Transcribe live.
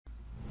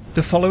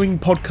The following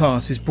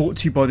podcast is brought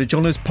to you by the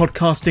Johners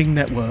Podcasting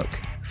Network,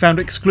 found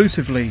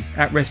exclusively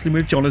at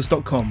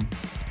WrestlingWithJohners.com.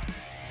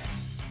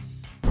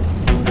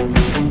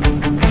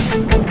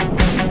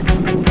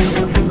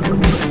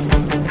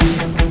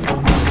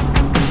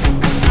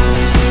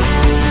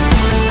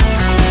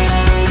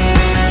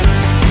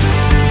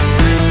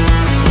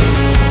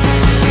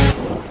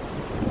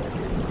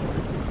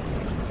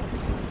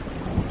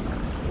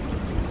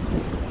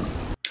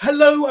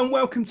 Hello and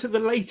welcome to the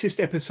latest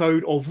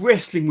episode of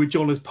Wrestling with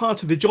Johners,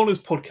 part of the Johners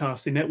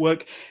Podcasting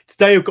Network.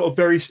 Today I've got a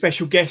very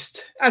special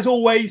guest, as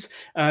always,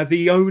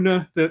 the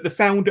owner, the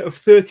founder of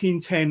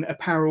 1310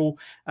 Apparel,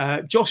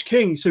 Josh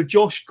King. So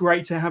Josh,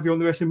 great to have you on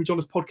the Wrestling with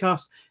Johners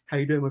podcast. How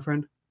you doing, my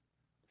friend?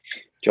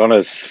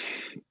 Johners,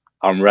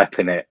 I'm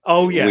repping it.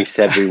 Oh yeah, we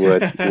said we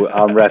would.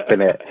 I'm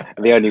repping it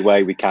the only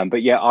way we can.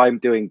 But yeah, I'm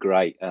doing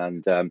great,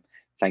 and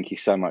thank you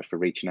so much for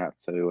reaching out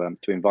to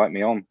invite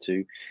me on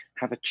to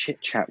have a chit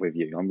chat with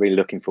you. I'm really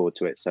looking forward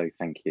to it. So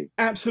thank you.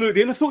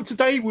 Absolutely. And I thought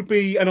today would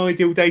be an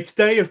ideal day.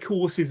 Today, of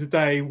course, is a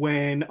day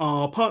when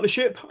our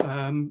partnership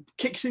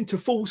kicks into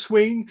full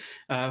swing,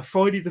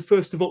 Friday, the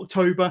 1st of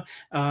October.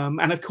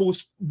 And of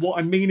course, what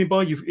I'm meaning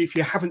by you, if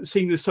you haven't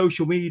seen the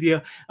social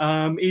media,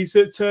 is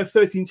that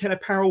 1310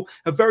 Apparel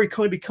have very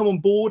kindly come on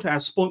board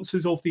as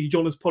sponsors of the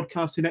Johners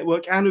Podcasting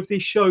Network and of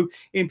this show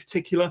in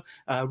particular,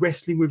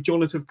 Wrestling with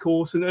Johners, of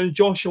course. And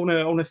Josh, I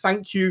want to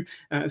thank you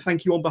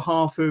on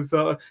behalf of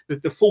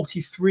the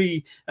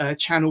 43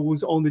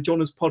 channels on the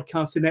Johners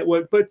Podcasting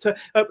Network. But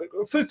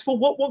first of all,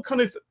 what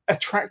kind of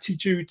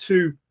attracted you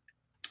to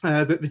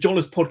the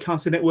Johners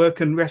Podcasting Network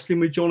and Wrestling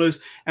with Johners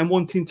and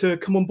wanting to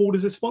come on board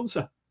as a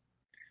sponsor?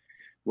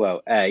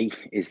 Well, A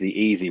is the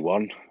easy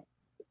one,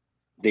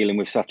 dealing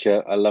with such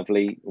a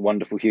lovely,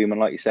 wonderful human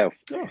like yourself.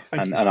 Oh,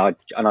 and I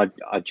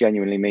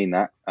genuinely mean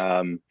that.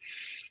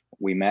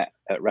 We met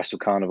at Wrestle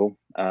Carnival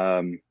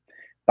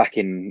back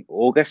in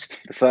August,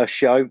 the first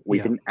show. We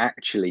didn't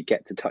actually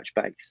get to touch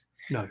base.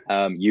 No.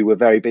 You were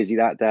very busy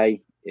that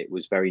day. It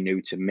was very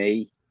new to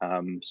me,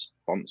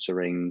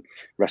 sponsoring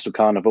Wrestle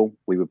Carnival.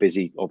 We were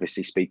busy,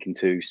 obviously, speaking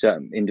to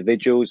certain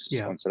individuals,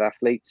 sponsored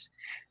athletes,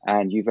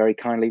 and you very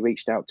kindly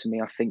reached out to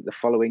me, I think, the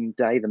following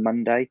day, the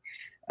Monday,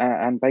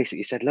 and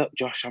basically said, look,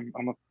 Josh, I'm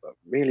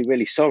really,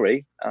 really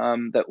sorry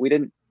that we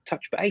didn't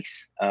touch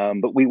base,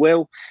 but we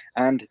will,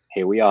 and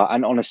here we are.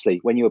 And honestly,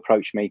 when you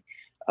approached me,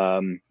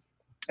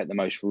 at the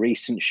most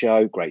recent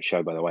show, great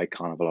show by the way,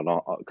 Carnival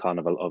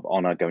of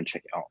Honor, go and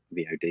check it out,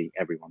 VOD,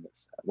 everyone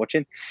that's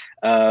watching.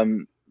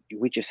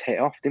 We just hit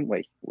off, didn't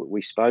we?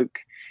 We spoke.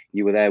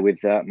 You were there with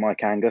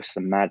Mike Angus,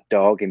 the mad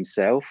dog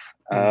himself.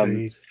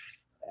 Indeed.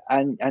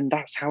 And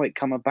that's how it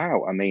come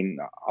about. I mean,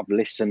 I've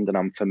listened and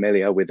I'm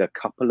familiar with a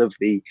couple of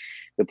the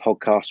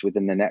podcasts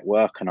within the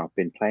network, and I've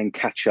been playing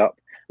catch up.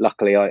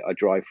 Luckily, I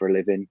drive for a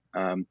living,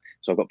 so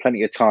I've got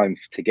plenty of time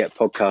to get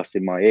podcasts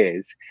in my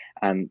ears.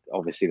 And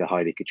obviously, the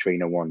Heidi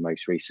Katrina one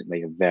most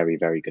recently, a very,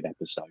 very good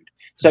episode.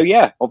 So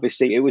yeah,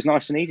 obviously, it was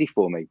nice and easy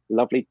for me.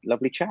 Lovely,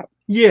 lovely chat.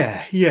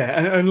 Yeah,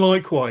 and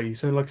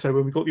likewise. And like I say,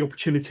 when we got the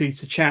opportunity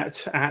to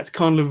chat at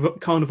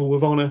Carnival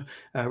of Honor,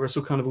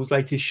 Wrestle Carnival's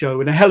latest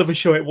show, and a hell of a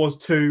show it was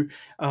too.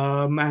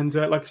 And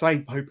like I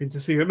say, hoping to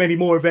see many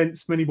more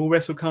events, many more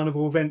Wrestle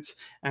Carnival events,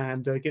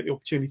 and get the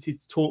opportunity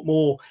to talk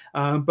more.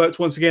 But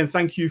once again,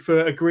 thank you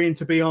for agreeing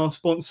to be our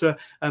sponsor.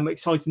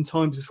 Exciting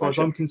times as far as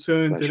I'm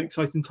concerned, and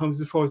exciting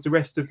times as far as the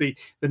rest of the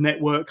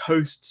network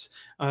hosts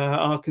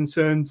are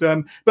concerned.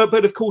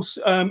 But of course,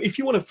 if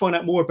you want to find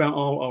out more about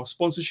our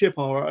sponsorship,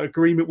 our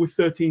agreement with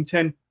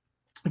 1310,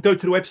 go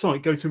to the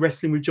website, go to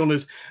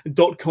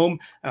WrestlingWithJohners.com,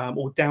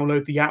 or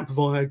download the app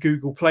via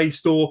Google Play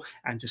Store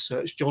and just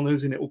search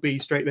Johners and it will be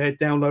straight there.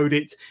 Download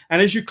it.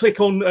 And as you click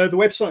on the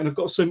website, and I've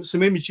got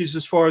some images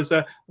as far as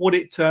what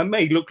it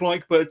may look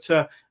like, but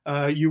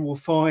you will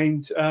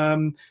find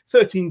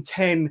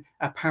 1310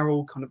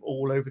 apparel kind of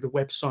all over the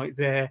website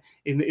there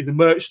in the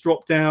merch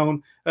drop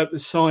down at the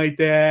side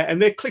there,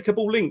 and they're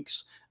clickable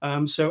links.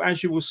 So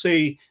as you will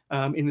see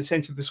in the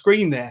center of the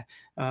screen there,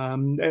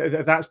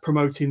 that's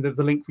promoting the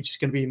link, which is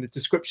going to be in the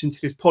description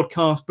to this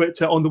podcast.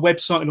 But on the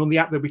website and on the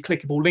app, there'll be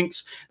clickable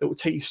links that will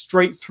take you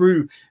straight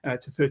through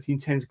to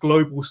 1310's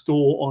global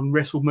store on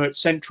Wrestle Merch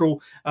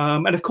Central.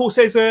 And of course,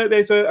 there's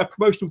a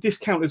promotional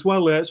discount as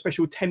well, a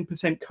special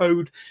 10%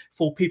 code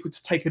for people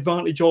to take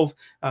advantage of.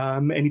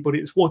 Anybody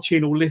that's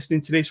watching or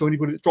listening to this, or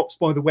anybody that drops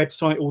by the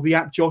website or the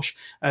app, Josh,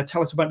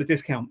 tell us about the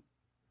discount.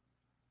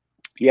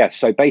 Yeah,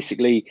 so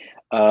basically,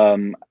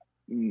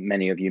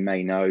 many of you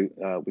may know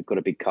we've got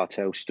a big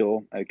cartel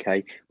store,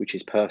 which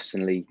is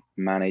personally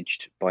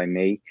managed by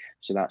me.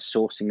 So that's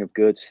sourcing of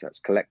goods, that's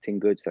collecting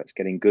goods, that's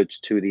getting goods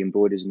to the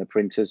embroiders and the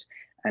printers,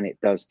 and it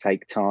does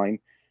take time.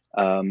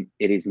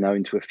 It is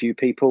known to a few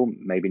people,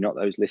 maybe not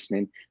those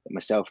listening, that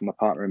myself and my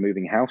partner are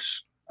moving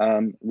house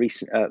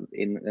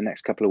in the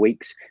next couple of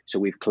weeks. So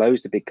we've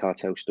closed the big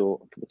cartel store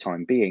for the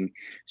time being.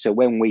 So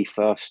when we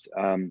first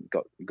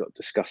got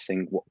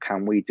discussing what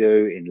can we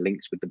do in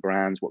links with the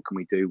brands, what can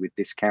we do with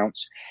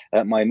discounts,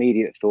 my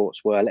immediate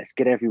thoughts were, let's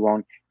get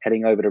everyone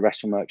heading over to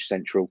Wrestle Merch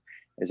Central.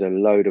 There's a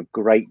load of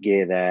great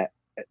gear there.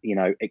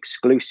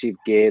 exclusive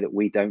gear that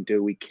we don't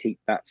do. We keep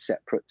that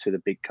separate to the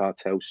big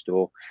cartel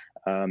store.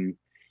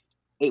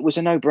 It was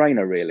a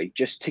no-brainer, really,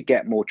 just to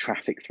get more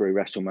traffic through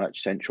WrestleMerch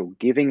Central,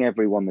 giving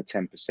everyone the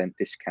 10%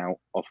 discount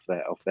off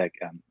their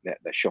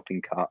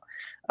shopping cart.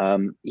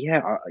 Look,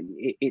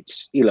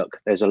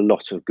 there's a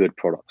lot of good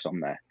products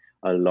on there,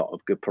 a lot of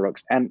good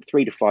products, and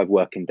 3 to 5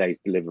 working days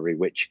delivery,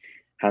 which,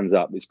 hands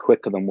up, is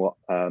quicker than what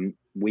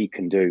we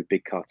can do,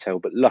 Big Cartel.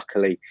 But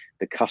luckily,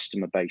 the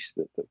customer base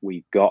that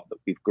we've got, that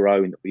we've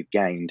grown, that we've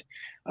gained,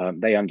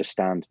 they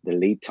understand the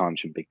lead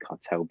times from Big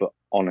Cartel. But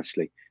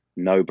honestly,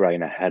 no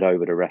brainer, head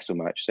over to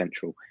WrestleMerch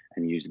Central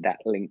and use that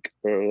link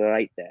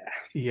right there.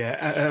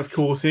 Yeah, of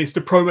course. And it's the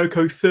promo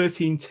code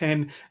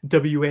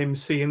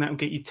 1310WMC, and that will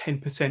get you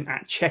 10%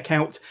 at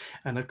checkout.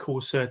 And of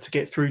course, to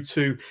get through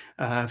to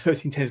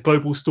 1310's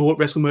global store at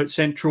WrestleMerch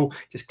Central,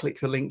 just click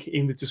the link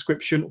in the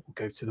description or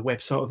go to the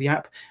website of the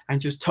app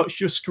and just touch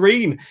your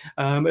screen.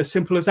 As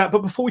simple as that.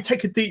 But before we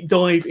take a deep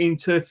dive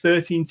into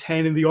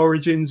 1310 and the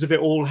origins of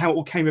it all, how it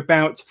all came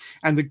about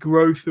and the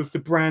growth of the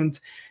brand,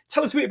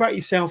 tell us a bit about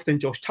yourself then,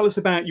 Josh. Tell us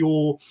about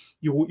your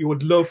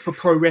love for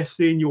pro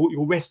wrestling,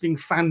 your wrestling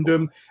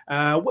fandom.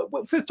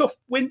 First off,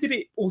 when did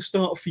it all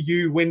start for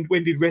you? When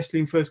did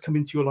wrestling first come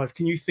into your life?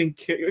 Can you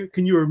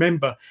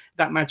remember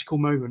that magical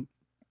moment?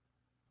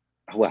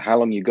 Well, how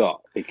long you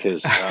got?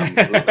 Because well,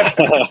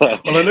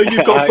 I know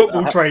you've got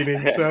football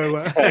training,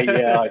 so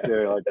yeah, I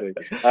do.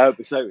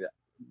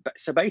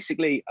 So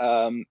basically,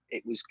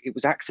 it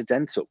was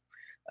accidental.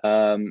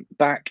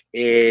 Back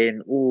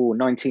in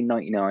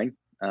 1999.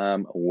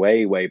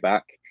 Way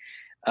back.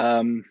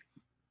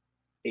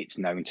 It's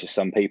known to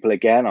some people.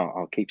 Again,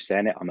 I'll keep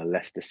saying it, I'm a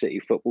Leicester City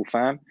football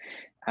fan,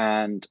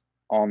 and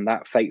on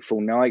that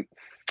fateful night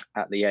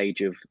at the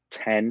age of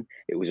 10,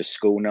 it was a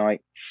school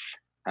night,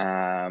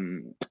 I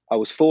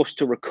was forced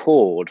to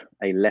record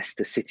a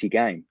Leicester City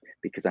game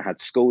because I had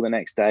school the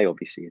next day.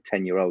 Obviously, a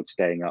 10-year-old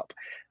staying up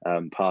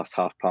past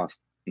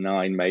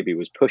 9:30 maybe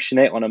was pushing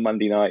it on a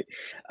Monday night,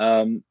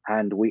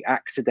 and we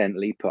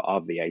accidentally put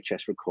our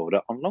VHS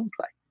recorder on long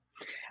play.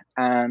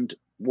 And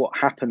what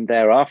happened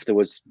thereafter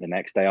was, the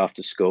next day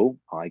after school,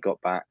 I got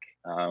back,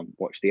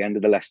 watched the end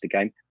of the Leicester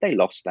game. They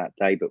lost that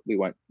day, but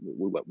we'll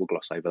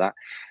gloss over that.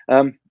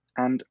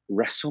 And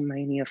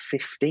WrestleMania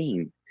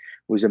 15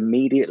 was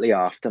immediately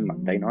after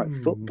Monday Night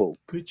Football.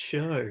 Good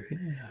show,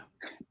 yeah.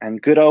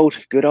 And good old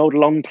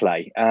long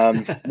play.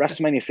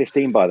 WrestleMania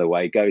 15, by the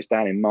way, goes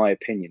down, in my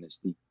opinion, as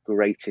the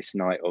greatest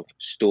night of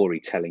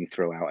storytelling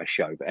throughout a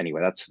show. But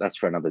anyway, that's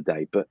for another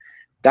day. But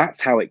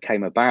that's how it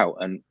came about,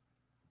 and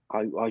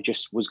I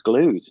just was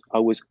glued. I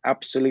was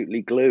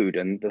absolutely glued.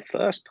 And the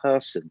first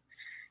wrestler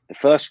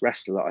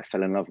that I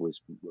fell in love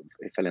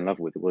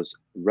with was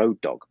Road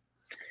Dogg.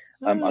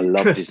 I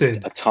loved his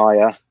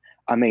attire.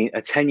 I mean,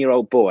 a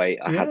 10-year-old boy,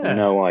 I had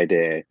no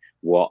idea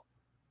what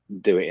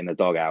do it in the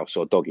doghouse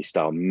or doggy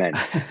style meant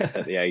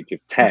at the age of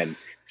 10.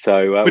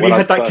 So, but he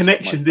had that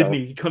connection, didn't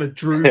he? He kind of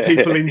drew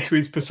people into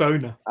his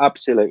persona.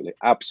 Absolutely.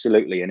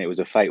 And it was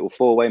a fatal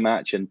 4-way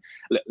match. And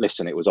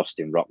listen, it was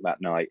Austin Rock that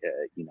night.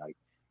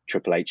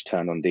 Triple H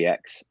turned on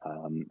DX.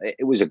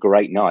 It was a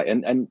great night,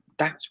 and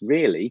that's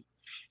really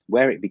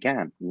where it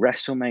began.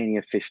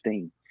 WrestleMania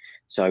 15,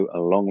 so a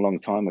long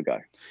time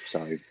ago.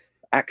 So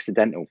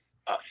accidental.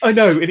 I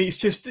know, and it's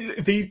just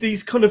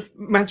these kind of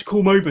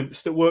magical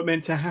moments that weren't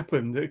meant to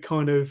happen that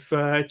kind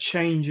of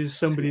changes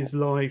somebody's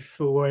life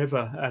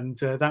forever. And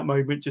that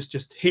moment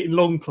just hitting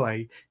long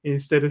play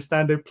instead of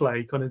standard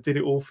play kind of did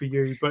it all for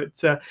you.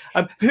 But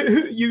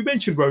you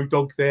mentioned Road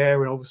Dogg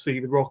there, and obviously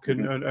The Rock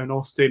and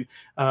Austin.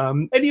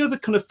 Any other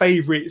kind of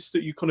favourites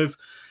that you kind of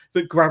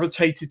that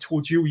gravitated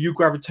towards you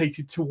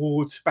gravitated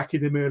towards back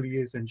in them early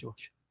years then,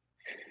 Josh?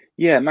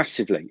 Yeah,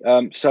 massively.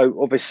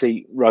 So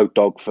obviously Road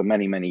Dogg for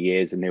many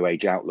years, the New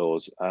Age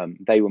Outlaws,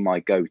 they were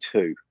my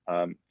go-to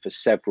for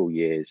several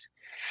years.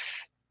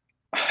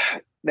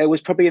 There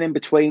was probably an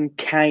in-between.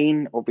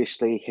 Kane,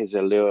 obviously his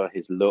allure,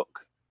 his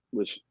look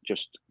was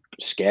just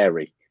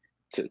scary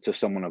to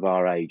someone of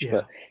our age. Yeah.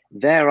 But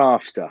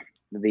thereafter,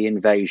 the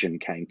Invasion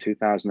came,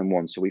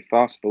 2001. So we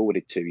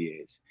fast-forwarded 2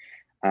 years,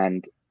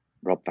 and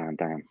Rob Van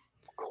Dam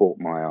caught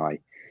my eye.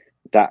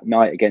 That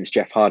night against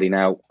Jeff Hardy.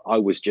 Now, I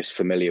was just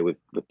familiar with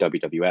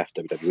WWE at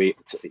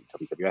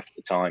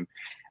the time,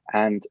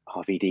 and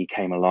RVD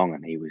came along,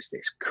 and he was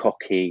this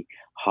cocky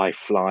high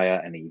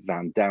flyer, and he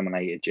Van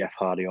Daminated Jeff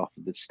Hardy off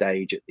of the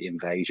stage at the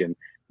Invasion,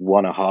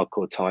 won a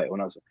hardcore title,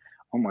 and I was like,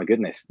 oh my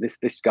goodness,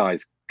 this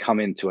guy's come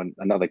into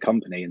another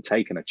company and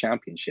taken a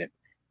championship,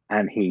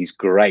 and he's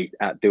great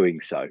at doing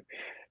so.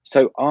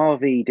 So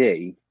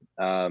RVD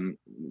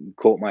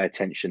caught my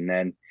attention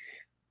then.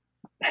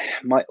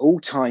 My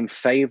all-time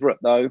favorite,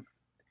 though,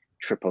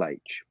 Triple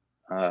H.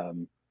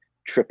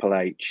 Triple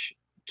H,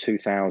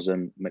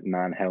 2000,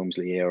 McMahon,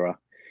 Helmsley era.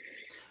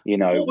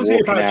 What was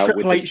it about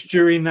Triple H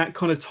during that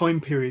kind of time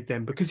period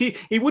then? Because he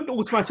wouldn't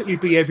automatically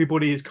be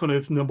everybody's kind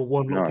of number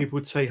one. A lot of people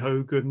would say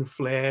Hogan,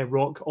 Flair,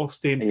 Rock,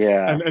 Austin,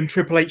 and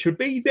Triple H would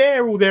be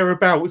there or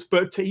thereabouts,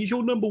 but he's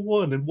your number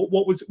one. And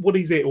what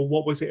is it, or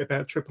what was it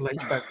about Triple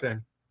H back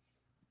then?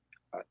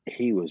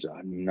 he was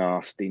a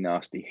nasty,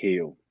 nasty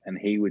heel, and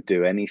he would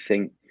do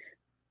anything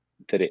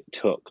that it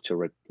took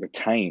to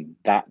retain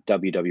that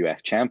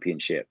WWF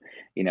championship.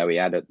 You know, he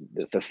had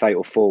the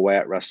fatal four-way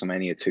at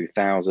WrestleMania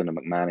 2000, a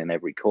McMahon in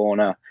every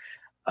corner.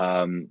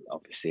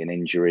 Obviously an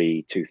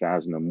injury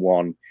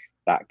 2001,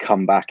 that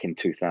comeback in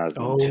 2002.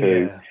 Oh,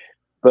 yeah.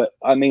 But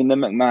I mean, the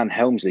McMahon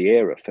Helmsley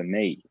era for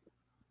me,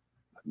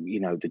 you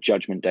know, the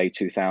Judgment Day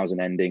 2000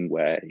 ending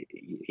where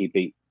he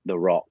beat The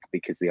Rock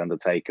because the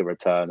Undertaker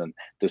return and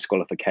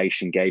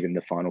disqualification gave him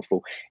the final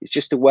fall. It's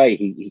just the way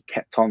he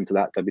kept on to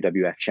that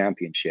WWF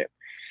championship.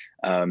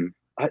 I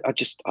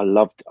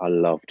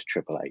loved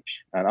Triple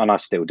H, and I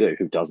still do.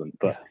 Who doesn't?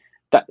 But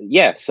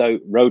so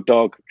Road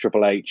Dogg,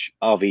 Triple H,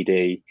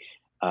 RVD,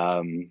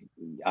 and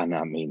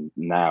I mean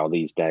now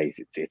these days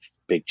it's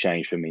big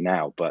change for me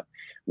now. But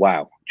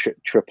wow,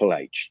 Triple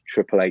H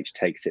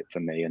takes it for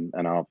me, and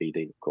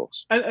RVD of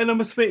course. And I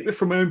must admit that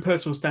from my own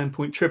personal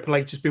standpoint, Triple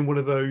H has been one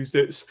of those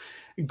that's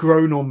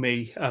grown on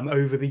me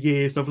over the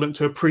years, and I've learned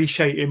to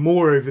appreciate him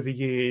more over the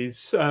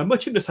years,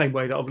 much in the same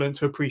way that I've learned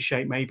to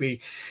appreciate, maybe,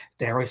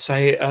 dare I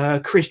say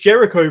it, Chris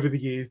Jericho over the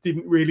years.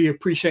 Didn't really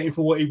appreciate him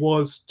for what he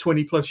was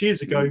 20 plus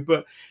years ago,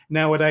 but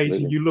nowadays,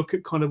 and you look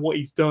at kind of what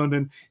he's done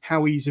and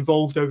how he's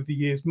evolved over the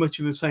years, much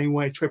in the same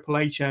way Triple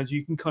H has,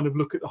 you can kind of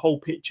look at the whole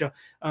picture.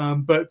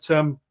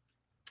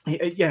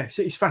 Yeah,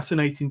 it's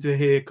fascinating to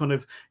hear kind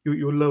of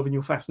your love and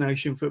your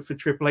fascination for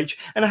Triple H.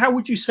 And how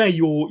would you say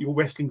your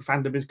wrestling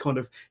fandom has kind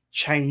of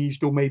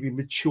changed or maybe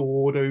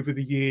matured over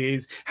the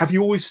years? Have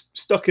you always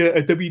stuck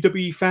a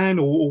WWE fan,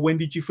 or when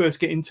did you first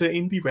get into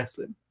indie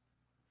wrestling?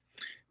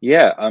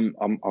 Yeah, I'm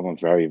a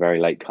very, very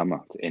late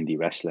comer to indie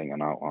wrestling,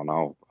 and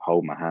I'll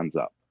hold my hands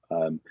up.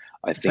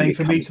 I think Same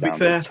for me, to be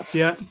fair.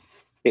 Yeah,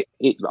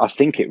 I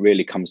think it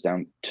really comes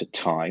down to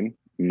time,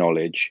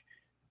 knowledge,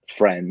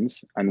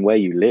 friends, and where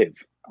you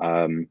live.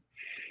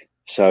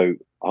 So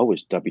I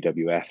was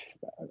WWF,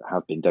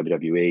 have been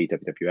WWE,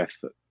 WWF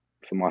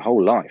for my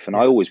whole life, and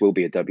I always will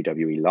be a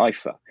WWE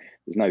lifer.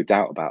 There's no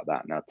doubt about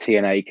that. Now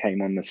TNA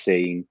came on the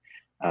scene.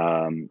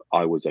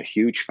 I was a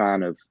huge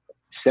fan of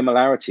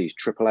similarities.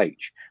 Triple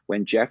H,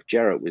 when Jeff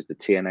Jarrett was the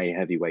TNA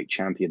heavyweight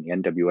champion, the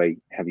NWA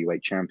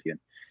heavyweight champion,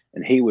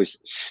 and he was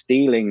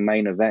stealing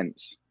main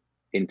events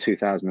in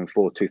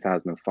 2004,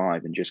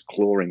 2005, and just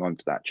clawing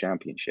onto that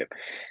championship.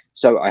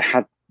 So I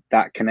had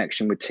that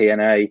connection with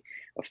TNA.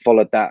 I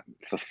followed that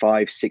for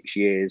 5-6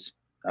 years.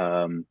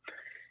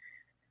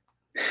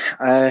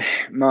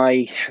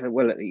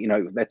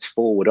 Let's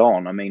forward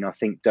on. I mean, I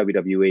think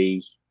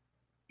WWE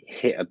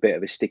hit a bit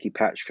of a sticky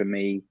patch for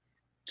me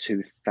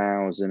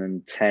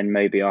 2010,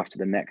 maybe after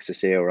the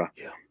Nexus era,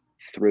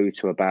 through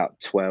to about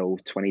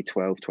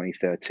 2012,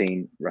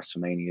 2013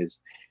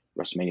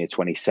 WrestleMania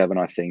 27,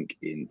 I think,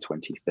 in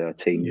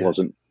 2013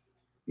 wasn't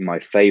my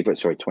favorite.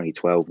 Sorry,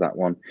 2012, that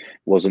one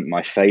wasn't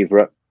my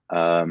favorite.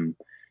 And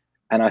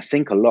I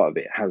think a lot of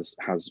it has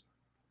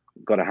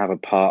got to have a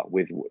part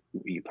with what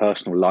your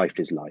personal life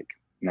is like.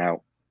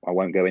 Now, I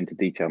won't go into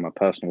detail. My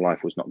personal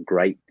life was not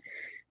great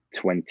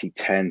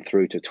 2010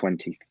 through to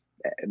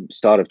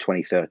start of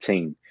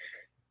 2013.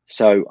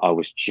 So I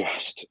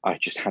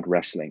just had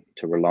wrestling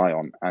to rely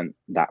on, and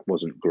that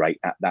wasn't great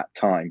at that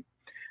time.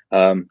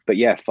 But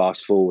yeah,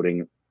 fast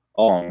forwarding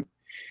on,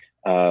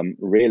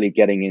 really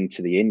getting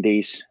into the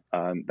indies,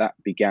 that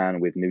began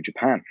with New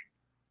Japan.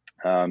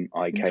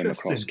 I came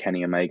across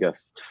Kenny Omega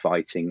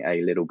fighting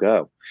a little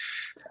girl,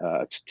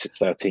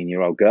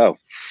 13-year-old girl.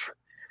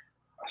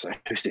 I was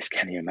like, who's this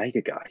Kenny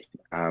Omega guy?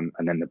 And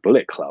then the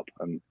Bullet Club.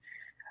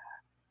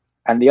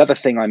 And the other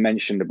thing I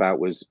mentioned about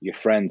was your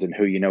friends and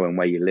who you know and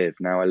where you live.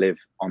 Now I live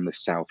on the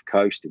South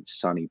Coast in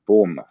sunny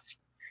Bournemouth.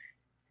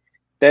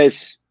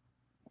 There's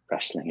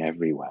wrestling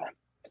everywhere.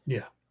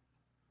 Yeah.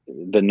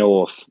 The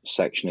north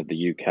section of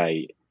the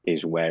UK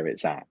is where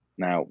it's at.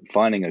 Now,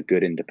 finding a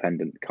good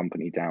independent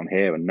company down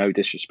here, and no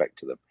disrespect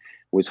to them,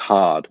 was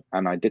hard.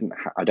 And I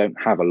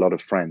don't have a lot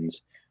of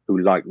friends who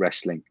like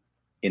wrestling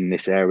in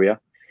this area.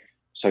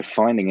 So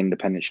finding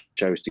independent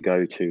shows to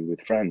go to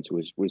with friends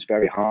was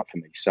very hard for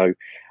me. So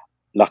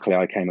luckily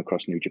I came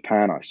across New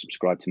Japan. I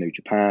subscribed to New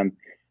Japan.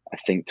 I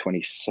think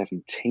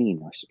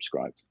 2017 I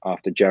subscribed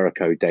after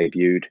Jericho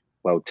debuted,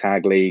 World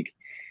Tag League,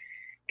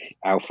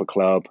 Alpha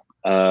Club.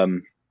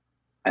 And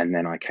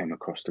then I came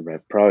across the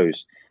Rev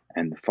Pros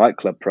and the Fight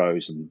Club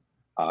Pros, and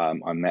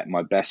I met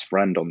my best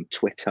friend on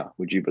Twitter.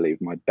 Would you believe,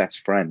 my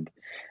best friend?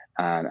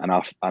 And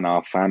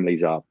our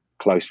families are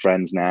close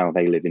friends now.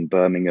 They live in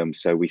Birmingham,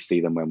 so we see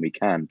them when we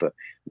can. But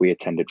we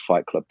attended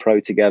Fight Club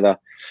Pro together,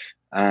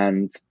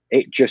 and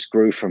it just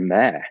grew from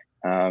there.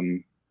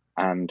 And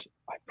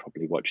I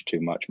probably watch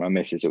too much. My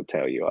missus will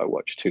tell you I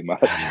watch too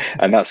much,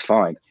 and that's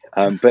fine.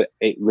 But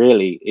it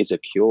really is a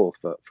cure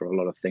for a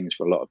lot of things,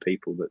 for a lot of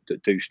people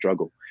that do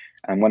struggle.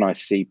 And when I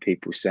see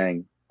people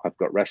saying, I've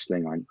got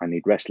wrestling, I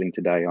need wrestling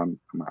today, I'm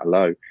at a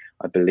low,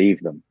 I believe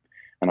them.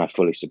 And I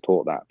fully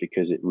support that,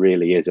 because it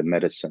really is a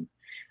medicine.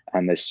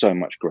 And there's so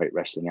much great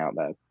wrestling out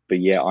there. But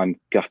yeah, I'm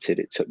gutted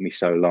it took me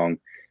so long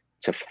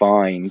to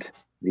find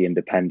the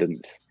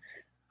independence.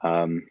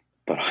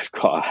 but I've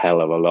got a hell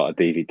of a lot of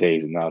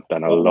DVDs, and I've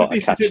done a Well, lot of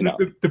this is it. catching up.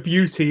 The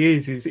beauty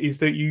is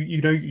that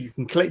you know, you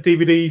can collect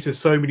DVDs. There's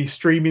so many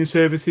streaming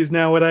services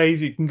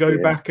nowadays. You can go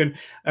back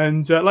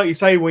and like you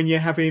say, when you're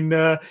having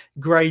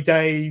grey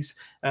days,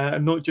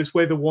 and not just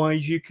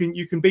weather-wise, you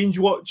can binge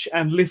watch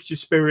and lift your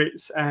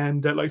spirits.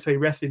 And like I say,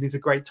 wrestling is a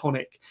great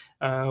tonic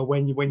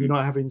when you're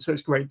not having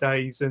such great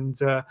days. And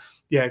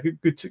yeah,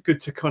 good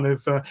to kind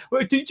of.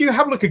 Well, do you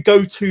have like a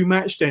go-to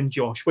match then,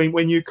 Josh?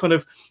 When you kind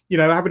of, you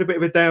know, having a bit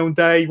of a down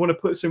day, you want to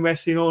put some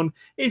wrestling on?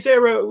 Is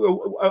there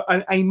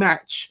a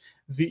match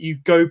that you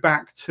go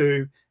back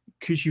to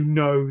because you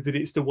know that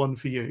it's the one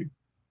for you?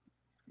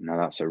 No,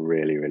 that's a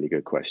really, really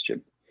good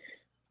question.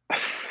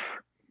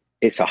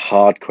 It's a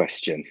hard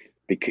question,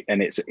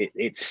 and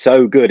it's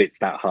so good it's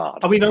that hard.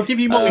 I mean, I'll give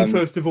you mine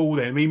first of all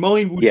then. I mean,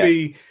 mine would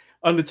be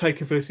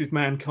Undertaker versus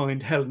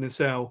Mankind, Hell in a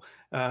Cell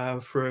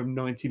from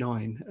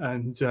 '99,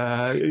 and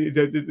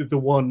the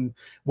one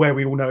where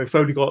we all know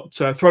Foley got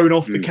thrown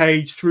off the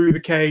cage, through the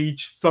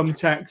cage,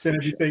 thumbtacks and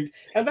everything,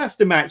 and that's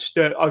the match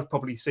that I've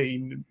probably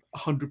seen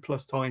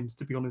 100+ times,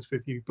 to be honest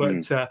with you.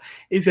 But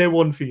is there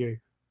one for you?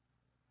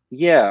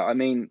 Yeah, I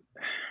mean,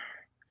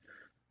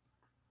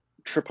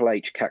 Triple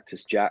H,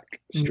 Cactus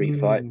Jack, Street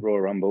Fight,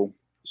 Royal Rumble,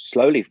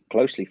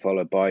 closely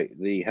followed by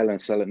the Hell in a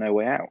Cell at No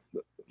Way Out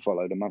that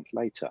followed a month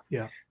later.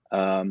 Yeah.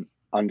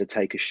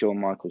 Undertaker, Shawn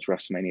Michaels,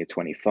 WrestleMania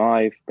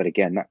 25, but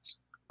again,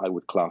 I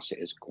would class it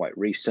as quite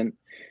recent.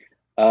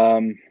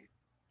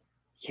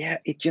 Yeah,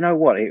 you know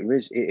what? It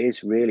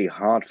is really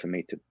hard for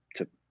me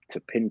to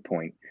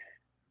pinpoint.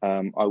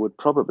 I would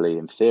probably,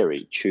 in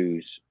theory,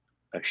 choose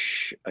a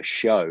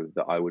show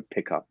that I would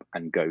pick up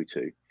and go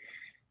to.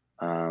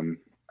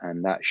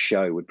 And that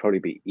show would probably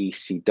be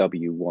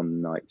ECW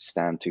One Night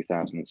Stand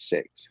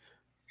 2006.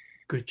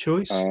 Good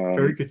choice.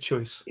 Very good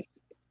choice.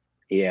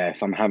 Yeah,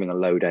 if I'm having a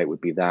low day, it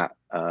would be that.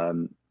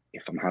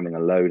 If I'm having a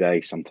low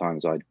day,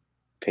 sometimes I'd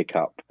pick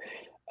up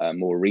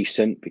more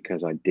recent,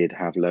 because I did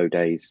have low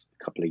days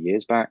a couple of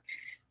years back.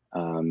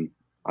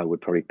 I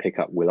would probably pick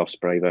up Will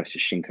Ospreay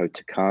versus Shinko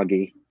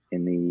Takagi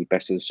in the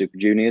Best of the Super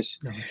Juniors.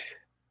 Nice.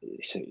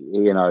 So,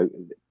 you know,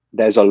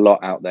 there's a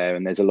lot out there,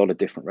 and there's a lot of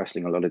different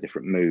wrestling, a lot of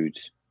different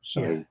moods.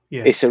 So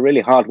it's a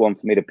really hard one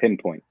for me to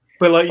pinpoint.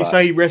 But like you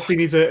say, wrestling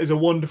is a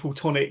wonderful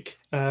tonic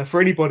for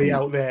anybody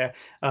out there.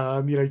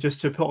 You know, just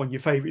to put on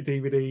your favorite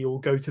DVD or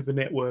go to the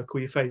network or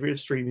your favorite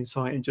streaming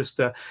site and just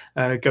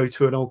go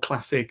to an old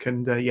classic.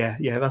 And yeah,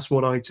 that's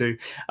what I do.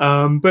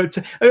 But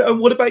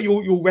what about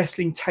your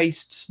wrestling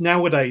tastes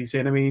nowadays?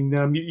 And I mean,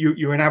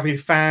 you're an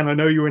avid fan. I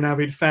know you're an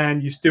avid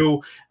fan. You're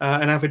still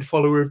an avid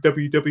follower of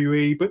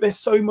WWE. But there's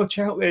so much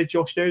out there,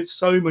 Josh. There's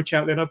so much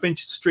out there. And I've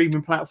mentioned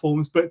streaming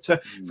platforms, but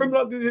from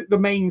like the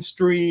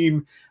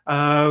mainstream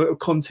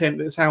content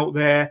that's out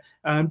there,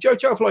 do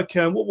you have like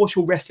what's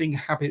your wrestling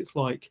habits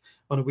like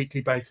on a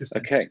weekly basis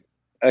then? Okay,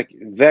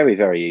 very,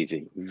 very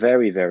easy,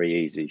 very, very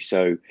easy.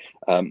 So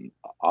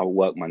I'll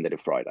work Monday to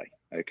Friday.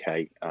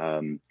 Okay,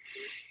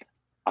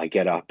 I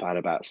get up at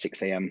about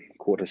 6 a.m,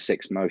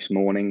 5:45 most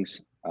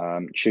mornings.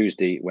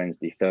 Tuesday,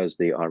 Wednesday,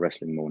 Thursday are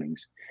wrestling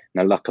mornings.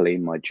 Now luckily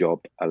my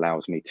job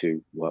allows me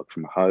to work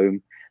from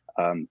home,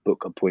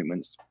 book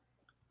appointments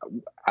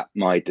at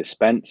my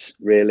dispense,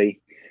 really,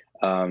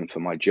 for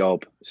my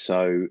job.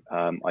 So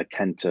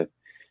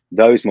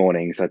those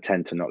mornings I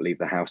tend to not leave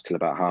the house till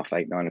about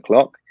 8:30, 9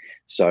 o'clock.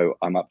 So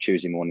I'm up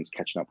Tuesday mornings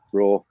catching up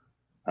with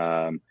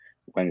Raw,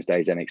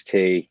 Wednesdays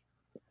NXT,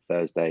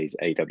 Thursdays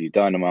AW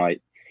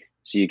Dynamite.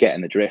 So you get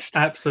in the drift.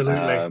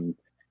 Absolutely.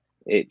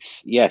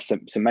 It's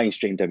some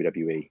mainstream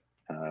WWE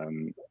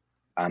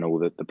and all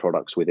the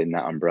products within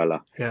that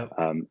umbrella,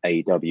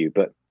 AEW.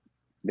 But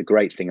the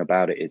great thing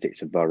about it is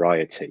it's a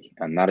variety,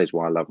 and that is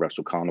why I love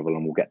Wrestle Carnival,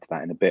 and we'll get to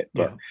that in a bit.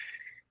 But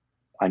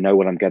I know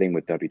what I'm getting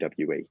with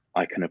WWE.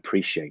 I can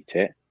appreciate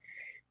it.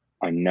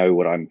 I know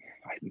what I'm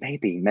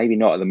maybe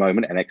not at the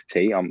moment.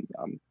 NXT,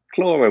 I'm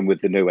clawing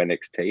with the new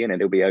NXT, and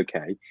it'll be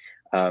okay.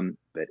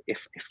 But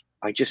if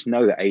I just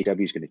know that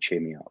AEW is going to cheer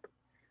me up,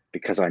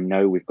 because I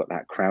know we've got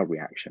that crowd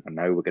reaction. I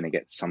know we're going to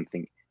get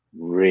something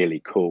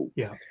really cool.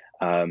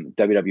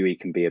 WWE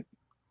can be a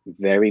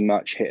very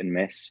much hit and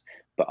miss,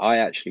 but I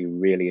actually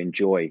really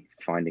enjoy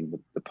finding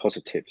the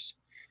positives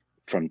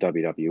from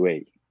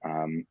WWE.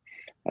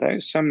 I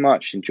don't so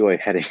much enjoy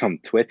heading on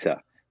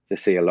Twitter to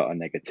see a lot of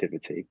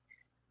negativity,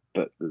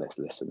 but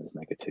listen, there's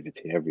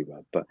negativity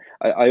everywhere. But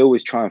I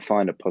always try and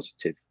find a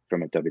positive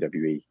from a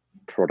WWE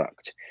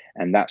product,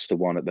 and that's the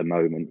one at the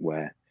moment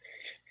where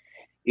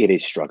it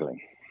is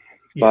struggling.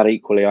 But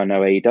equally, I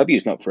know AEW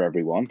is not for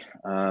everyone.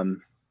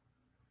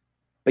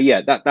 But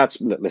yeah,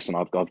 listen,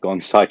 I've gone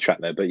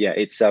sidetracked there, but yeah,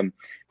 it's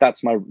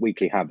that's my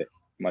weekly habit,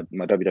 my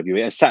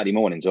WWE. And Saturday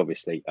mornings,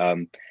 obviously,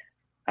 and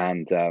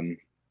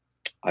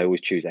I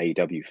always choose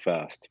AEW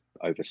first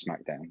over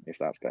SmackDown, if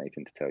that's got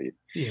anything to tell you.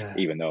 Yeah.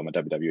 Even though I'm a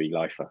WWE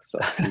lifer. So.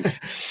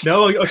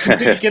 No, I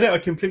completely get it. I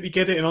completely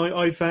get it. And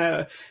I've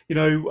you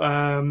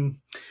know,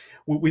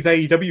 with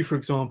AEW, for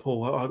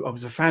example, I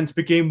was a fan to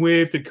begin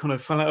with, that kind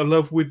of fell out of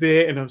love with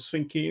it, and I was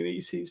thinking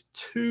it's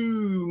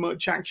too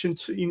much action.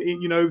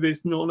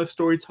 There's not enough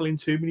storytelling,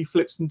 too many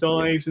flips and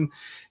dives, and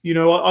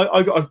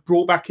I've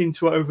brought back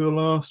into it over the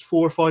last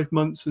 4 or 5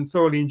 months and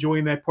thoroughly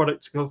enjoying their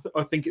product, because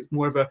I think it's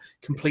more of a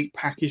complete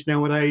package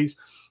nowadays.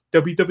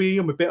 WWE,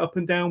 I'm a bit up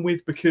and down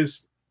with,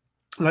 because,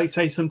 like I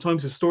say,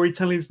 sometimes the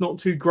storytelling is not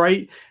too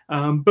great,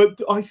 but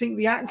I think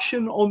the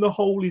action on the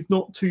whole is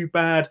not too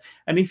bad.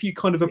 And if you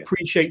kind of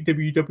appreciate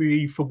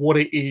WWE for what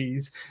it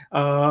is,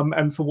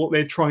 and for what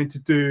they're trying to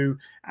do,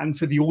 and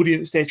for the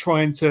audience they're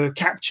trying to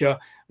capture,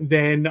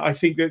 then I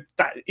think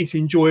that it's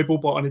enjoyable,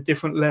 but on a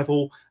different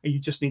level, and you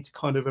just need to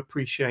kind of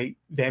appreciate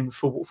them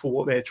for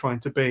what they're trying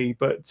to be.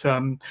 But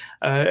tell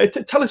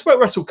us about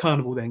Wrestle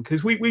Carnival then,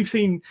 because we've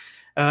seen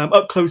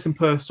up close and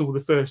personal the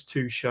first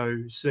 2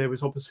 shows. There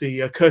was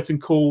obviously a curtain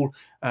call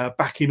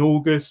back in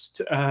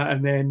August,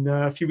 and then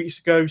a few weeks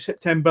ago,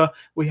 September,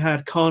 we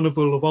had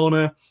Carnival of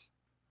Honor.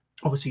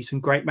 Obviously, some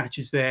great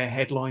matches there,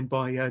 headlined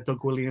by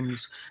Doug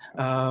Williams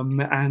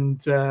and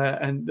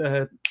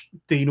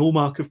Dean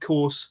Allmark, of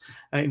course,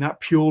 in that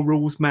Pure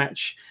Rules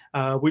match,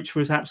 which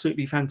was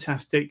absolutely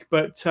fantastic.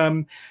 But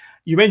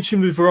you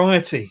mentioned the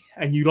variety,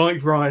 and you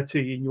like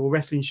variety in your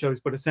wrestling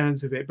shows by the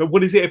sounds of it. But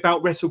what is it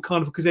about Wrestle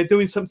Carnival? Because they're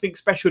doing something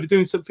special. They're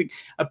doing something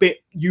a bit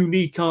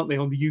unique, aren't they,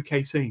 on the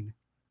UK scene?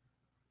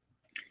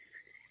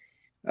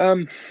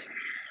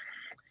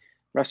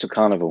 Wrestle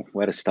Carnival,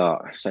 where to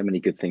start? So many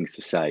good things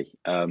to say.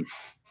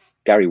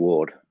 Gary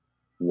Ward,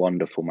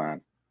 wonderful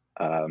man.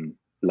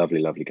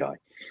 Lovely, lovely guy.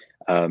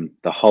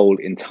 The whole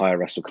entire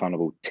Wrestle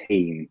Carnival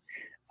team,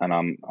 and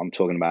I'm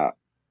talking about,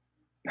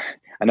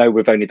 I know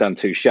we've only done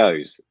 2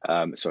 shows.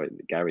 Sorry,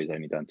 Gary's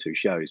only done 2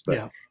 shows,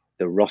 but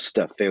the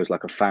roster feels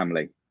like a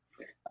family.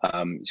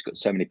 He's got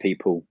so many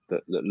people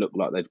that look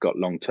like they've got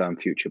long-term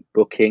future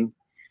booking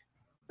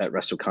at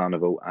Wrestle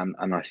Carnival,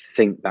 and I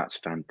think that's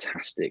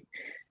fantastic.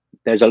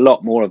 There's a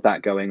lot more of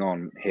that going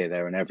on here,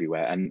 there, and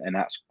everywhere, and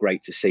that's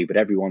great to see. But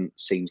everyone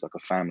seems like a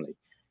family.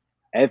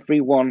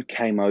 Everyone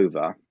came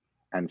over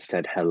and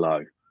said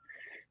hello.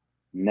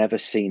 Never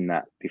seen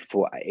that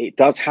before. It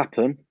does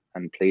happen.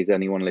 And please,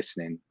 anyone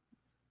listening,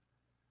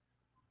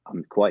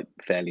 I'm quite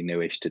fairly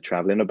newish to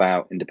traveling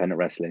about independent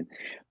wrestling,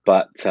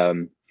 but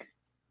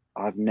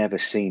I've never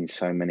seen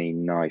so many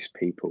nice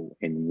people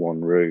in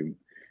one room,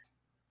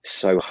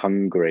 so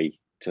hungry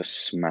to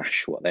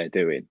smash what they're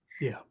doing.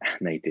 Yeah,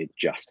 and they did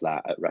just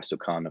that at Wrestle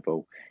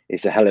Carnival.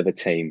 It's a hell of a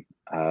team.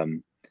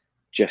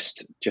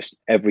 Just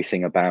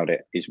everything about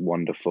it is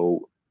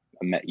wonderful.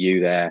 I met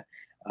you there.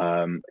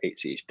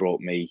 It's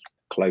brought me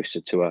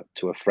closer to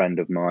a friend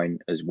of mine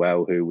as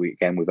well, who we've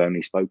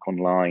only spoke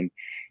online.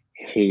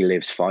 He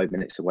lives 5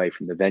 minutes away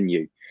from the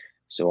venue,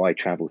 so I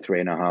travel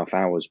 3.5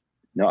 hours.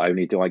 Not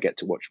only do I get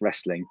to watch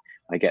wrestling,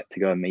 I get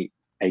to go and meet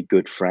a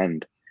good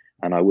friend,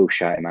 and I will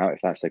shout him out if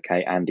that's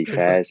okay. Andy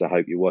Fairs, I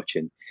hope you're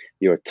watching.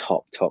 You're a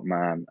top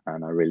man,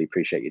 and I really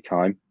appreciate your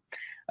time.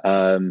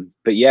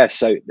 But yeah,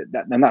 so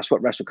that's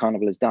what Wrestle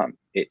Carnival has done.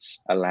 It's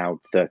allowed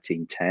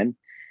 1310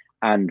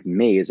 and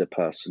me as a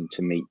person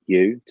to meet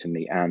you, to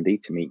meet Andy,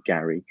 to meet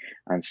Gary,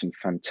 and some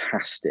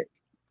fantastic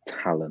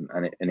talent.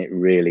 And it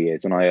really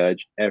is. And I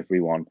urge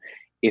everyone,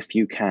 if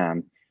you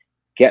can,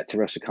 get to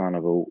Wrestle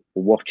Carnival,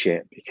 watch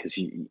it, because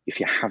if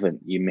you haven't,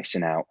 you're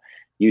missing out.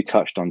 You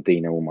touched on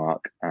Dean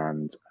Allmark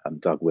and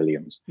Doug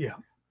Williams. Yeah.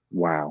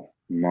 Wow.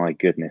 My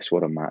goodness,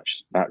 what a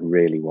match that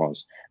really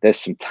was. There's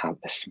some talent.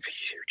 There's some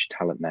huge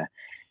talent there.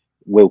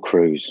 Will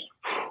Cruz,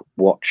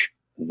 watch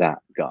that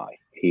guy.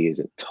 He is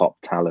a top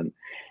talent.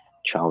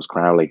 Charles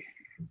Crowley,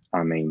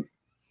 I mean,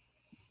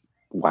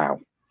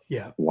 wow.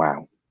 Yeah.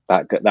 Wow.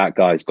 That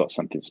guy's got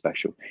something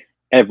special.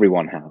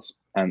 Everyone has.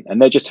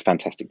 And they're just a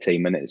fantastic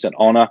team. And it's an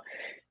honor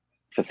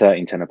for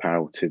 1310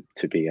 Apparel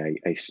to be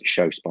a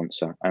show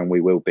sponsor. And we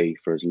will be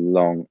for as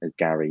long as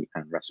Gary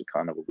and Wrestle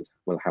Carnival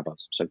will have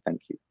us. So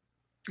thank you.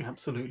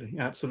 Absolutely.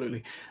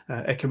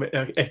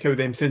 Echo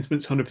them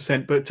sentiments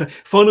 100%. But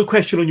final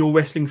question on your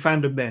wrestling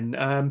fandom then.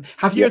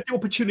 Have you had the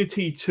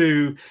opportunity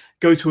to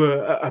go to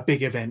a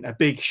big event, a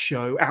big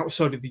show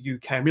outside of the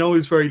UK? I mean, I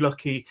was very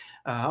lucky.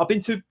 I've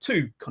been to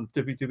 2 kind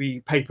of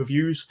WWE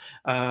pay-per-views.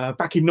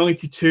 Back in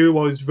 '92,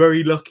 I was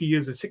very lucky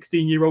as a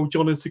 16-year-old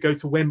Johners to go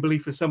to Wembley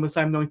for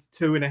SummerSlam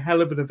 '92 in a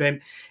hell of an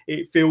event.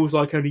 It feels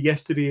like only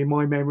yesterday in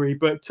my memory.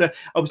 But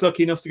I was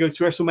lucky enough to go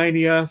to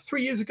WrestleMania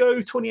 3 years ago,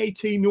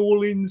 2018, New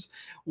Orleans.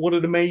 What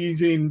an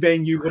amazing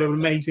venue, what an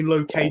amazing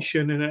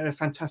location, and a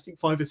fantastic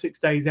 5 or 6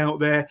 days out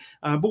there.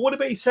 But what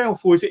about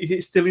yourself? Or is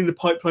it still in the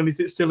pipeline? Is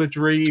it still a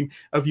dream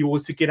of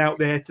yours to get out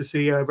there to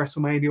see a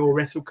WrestleMania or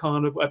Wrestle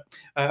Carnival,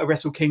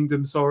 Wrestle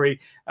Kingdom, sorry?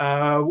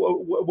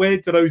 Where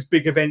do those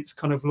big events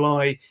kind of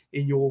lie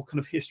in your kind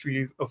of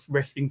history of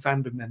wrestling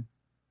fandom then?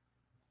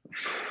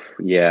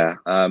 Yeah,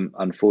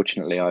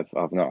 unfortunately,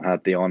 I've not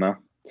had the honor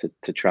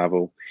to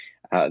travel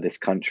out of this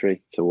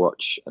country to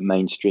watch a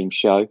mainstream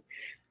show.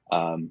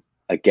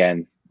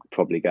 Again,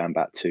 probably going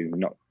back to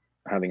not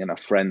having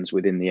enough friends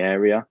within the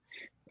area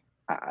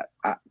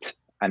at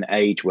an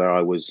age where I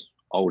was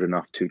old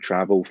enough to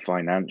travel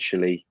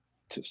financially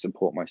to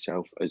support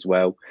myself as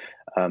well.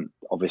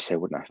 Obviously, I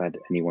wouldn't have had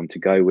anyone to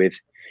go with.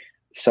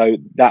 So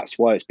that's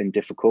why it's been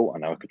difficult. I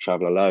know I could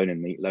travel alone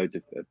and meet loads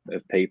of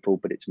people,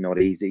 but it's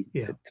not easy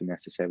to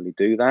necessarily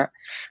do that.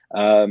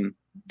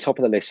 Top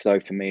of the list, though,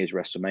 for me is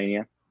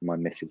WrestleMania. My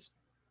missus,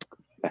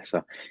 bless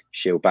her,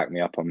 she'll back me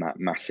up on that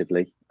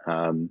massively.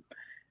 And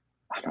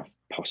I've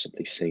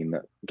possibly seen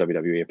that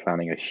WWE are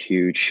planning a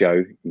huge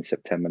show in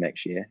September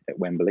next year at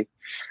Wembley.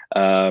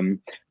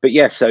 But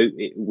yeah, so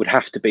it would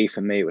have to be,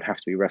 for me, it would have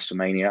to be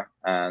WrestleMania.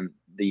 And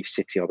the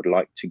city I would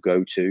like to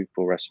go to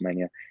for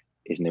WrestleMania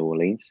is New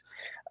Orleans.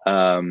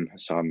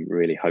 So I'm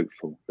really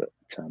hopeful that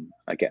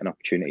I get an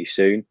opportunity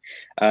soon.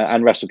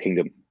 And Wrestle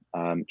Kingdom,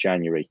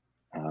 January,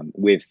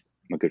 with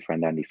my good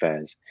friend Andy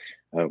Fairs.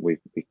 We've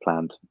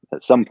planned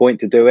at some point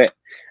to do it,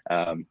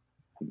 and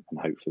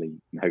hopefully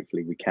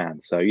we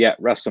can. So yeah,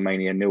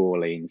 WrestleMania, New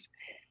Orleans,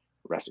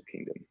 Wrestle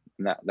Kingdom,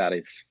 and that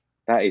is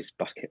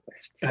bucket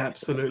list stuff.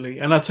 Absolutely.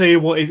 And I'll tell you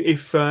what,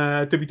 if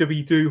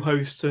WWE do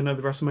host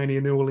another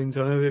WrestleMania New Orleans,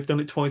 I know they've done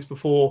it twice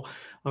before.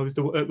 I was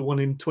at the one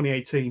in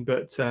 2018,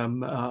 but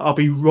I'll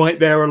be right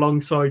there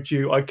alongside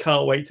you. I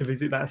can't wait to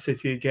visit that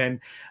city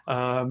again.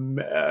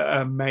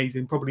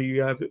 Amazing. Probably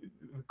the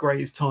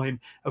greatest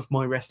time of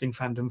my wrestling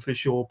fandom for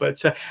sure.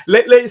 But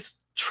let's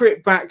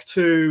trip back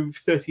to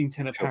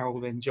 1310 Apparel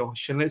then,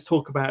 Josh, and let's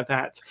talk about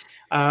that.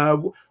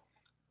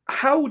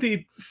 How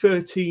did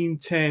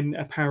 1310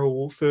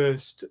 Apparel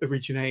first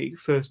originate,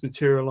 first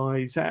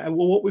materialize?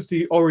 What was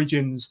the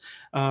origins,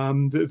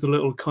 the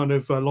little kind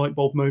of light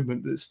bulb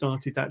moment that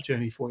started that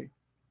journey for you?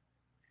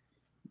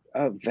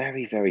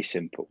 Very, very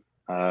simple.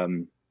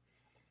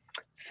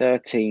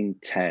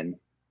 1310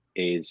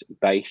 is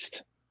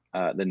based,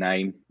 the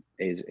name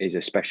is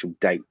a special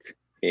date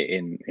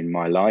in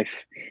my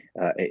life.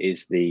 It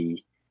is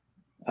the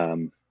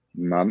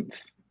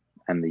month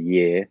and the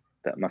year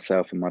that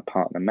myself and my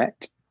partner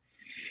met.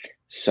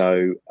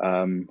 So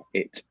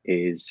it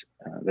is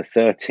the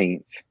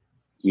 13th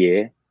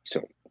year,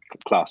 so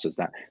class as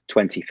that,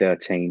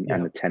 2013,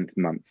 and the 10th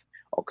month,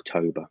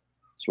 October.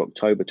 So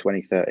October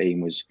 2013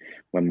 was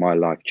when my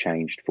life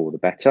changed for the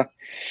better.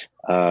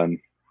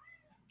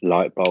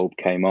 Light bulb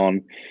came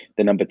on.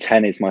 The number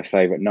 10 is my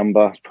favorite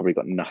number. It's probably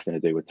got nothing to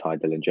do with Ty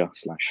Dillinger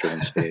 /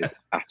 Sean Spears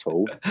at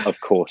all.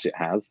 Of course it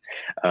has.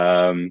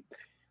 10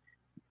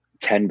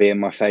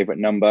 being my favorite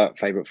number.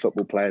 Favorite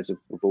football players have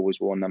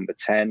always worn number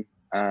 10.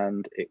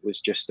 And it was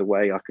just a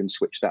way I can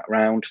switch that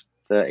round.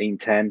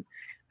 1310,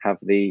 have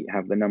the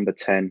number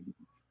 10,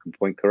 can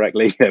point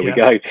correctly. There we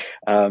go,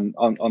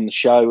 on the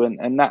show,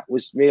 and that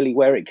was really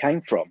where it came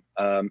from.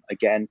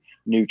 Again,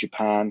 New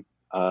Japan.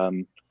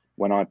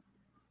 When I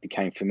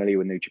became familiar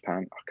with New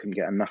Japan, I couldn't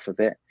get enough of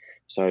it.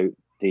 So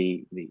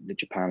the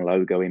Japan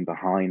logo in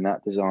behind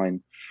that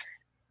design,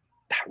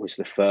 that was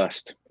the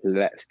first.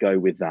 Let's go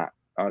with that.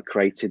 I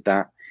created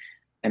that,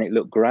 and it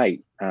looked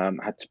great.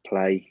 Had to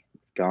play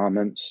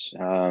garments,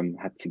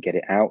 had to get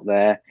it out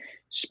there,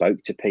 spoke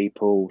to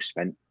people,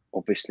 spent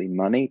obviously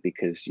money,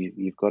 because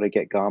you've got to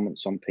get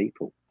garments on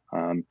people.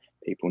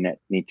 People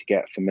need to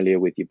get familiar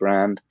with your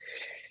brand.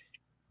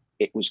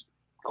 It was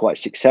quite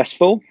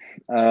successful,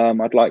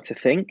 I'd like to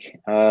think.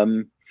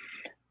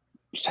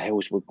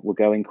 Sales were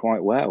going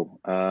quite well.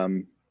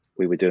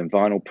 We were doing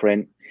vinyl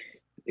print.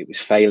 It was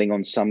failing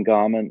on some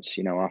garments,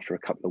 after a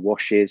couple of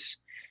washes.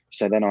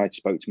 So then I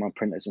spoke to my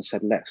printers and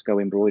said, let's go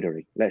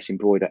embroidery. Let's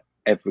embroider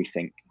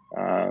everything.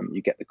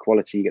 You get the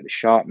quality, you get the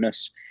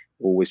sharpness,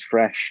 always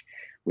fresh.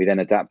 We then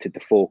adapted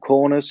the four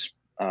corners.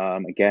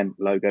 Again,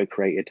 logo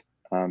created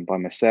by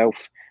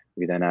myself.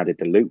 We then added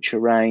the Lucha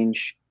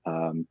range.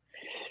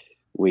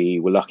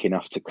 We were lucky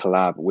enough to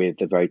collab with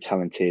the very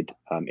talented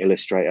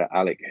illustrator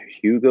Alec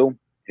Hugel,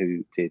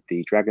 who did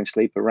the Dragon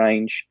Sleeper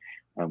range.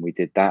 And we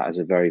did that as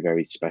a very,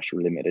 very special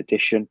limited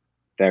edition.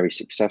 Very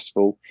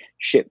successful,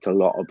 shipped a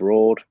lot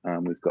abroad.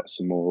 We've got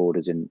some more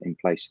orders in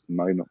place at the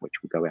moment,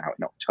 which will go out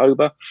in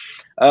October.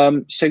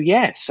 So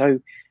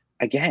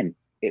again,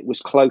 it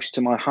was close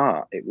to my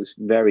heart. It was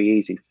very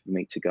easy for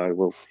me to go,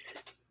 well,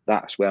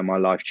 that's where my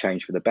life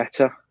changed for the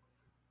better.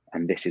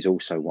 And this is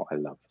also what I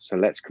love. So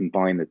let's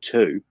combine the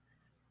two.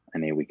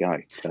 And here we go.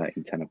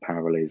 1310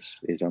 Apparel is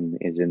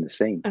in the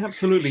scene.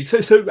 Absolutely.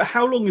 So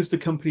how long has the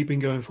company been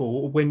going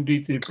for? When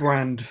did the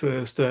brand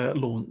first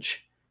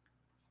launch?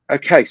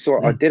 Okay,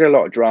 so I did a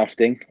lot of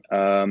drafting.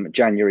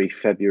 January,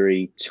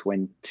 February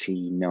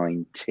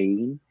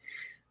 2019.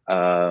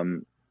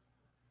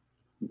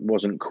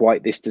 Wasn't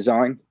quite this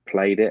design.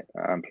 Played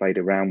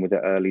around with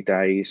it early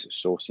days,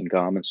 sourcing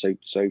garments.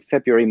 So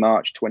February,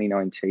 March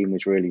 2019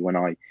 was really when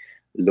I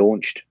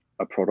launched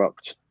a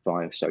product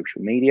via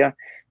social media.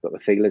 Got the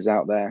feelers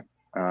out there.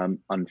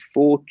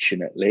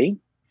 Unfortunately,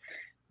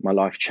 my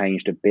life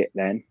changed a bit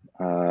then.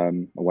 I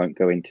won't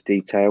go into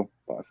detail,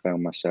 but I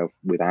found myself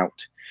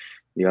without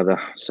the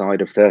other side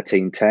of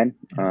 1310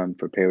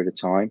 for a period of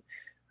time.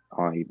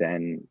 I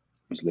then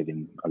was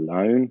living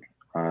alone,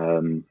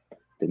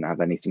 didn't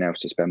have anything else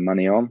to spend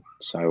money on,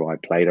 so I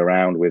played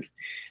around with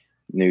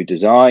new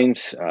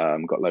designs,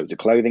 got loads of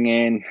clothing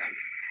in,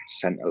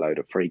 sent a load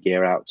of free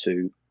gear out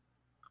to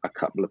a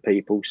couple of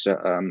people,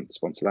 so,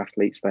 sponsored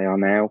athletes they are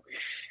now,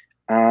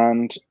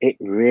 and it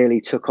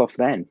really took off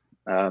then.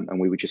 And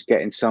we were just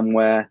getting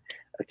somewhere.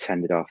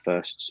 Attended our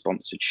first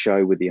sponsored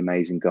show with the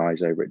amazing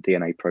guys over at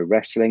DNA Pro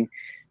Wrestling.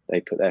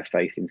 They put their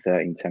faith in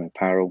 1310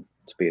 Apparel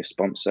to be a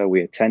sponsor.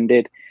 We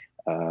attended.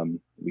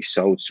 We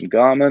sold some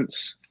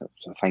garments.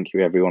 So thank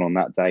you everyone on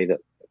that day that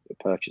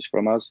purchased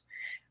from us.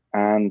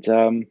 And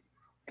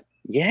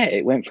yeah,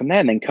 it went from there.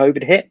 And then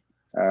COVID hit.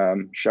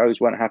 Shows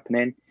weren't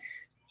happening.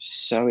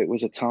 So it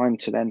was a time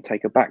to then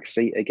take a back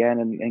seat again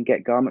and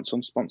get garments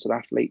on sponsored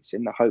athletes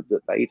in the hope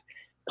that they'd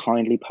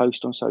kindly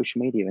post on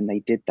social media. And they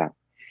did that.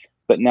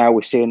 But now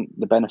we're seeing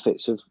the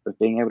benefits of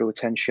being able to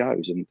attend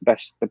shows. And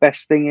the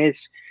best thing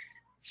is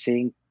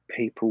seeing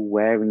people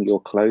wearing your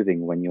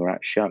clothing when you're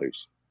at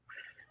shows.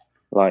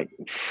 Like,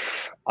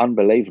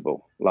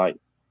 unbelievable. Like,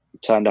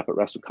 turned up at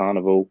Wrestle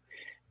Carnival.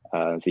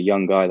 There's a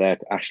young guy there,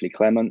 Ashley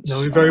Clements.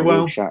 Know him very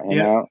well. We'll shout him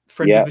out.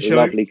 Friend of the show.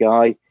 Lovely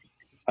guy.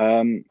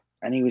 And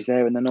he was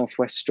there in the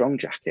Northwest Strong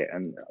jacket.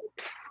 And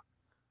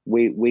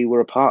we were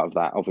a part of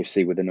that,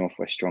 obviously, with the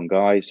Northwest Strong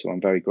guys, who I'm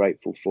very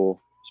grateful for,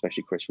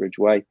 especially Chris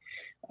Ridgway.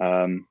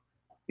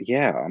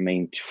 Yeah, I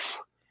mean,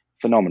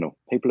 phenomenal.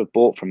 People have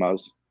bought from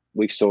us.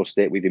 We've sourced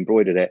it. We've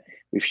embroidered it.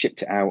 We've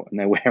shipped it out, and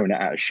they're wearing it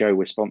at a show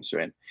we're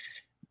sponsoring.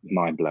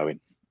 Mind blowing.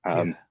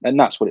 And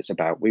that's what it's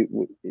about.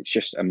 It's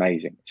just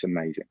amazing. It's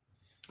amazing.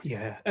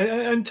 Yeah,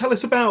 and tell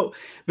us about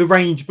the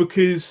range,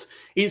 because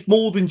it's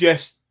more than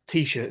just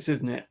t-shirts,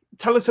 isn't it?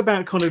 Tell us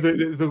about kind of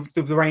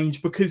the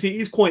range, because it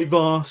is quite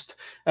vast,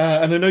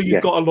 and I know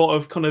you've got a lot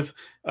of kind of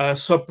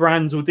sub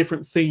brands or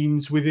different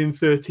themes within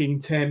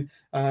 1310.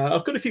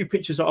 I've got a few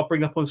pictures that I'll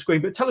bring up on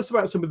screen, but tell us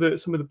about some of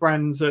the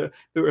brands that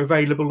are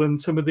available and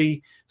some of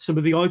the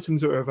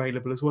items that are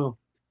available as well.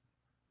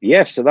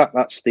 Yeah, so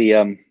that's the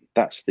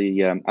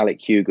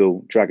Alec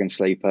Hugel Dragon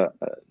Sleeper,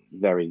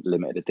 very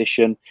limited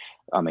edition.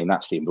 I mean,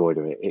 that's the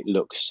embroidery. It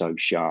looks so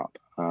sharp.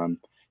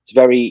 It's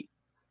very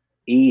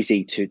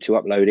easy to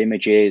upload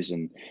images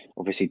and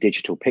obviously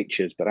digital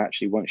pictures, but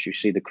actually once you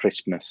see the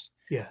crispness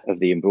of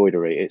the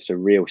embroidery, it's a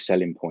real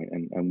selling point.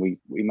 And we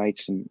made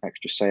some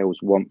extra sales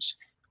once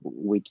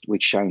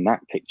we'd shown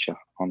that picture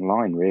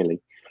online,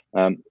 really.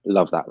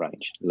 Love that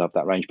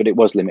range, but it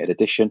was limited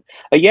edition.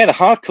 The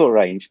hardcore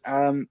range,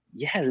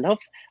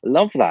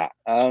 love that.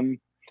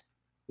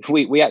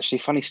 We actually,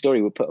 funny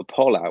story, we put a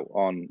poll out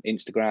on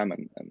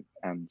Instagram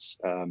and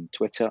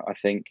Twitter. I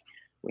think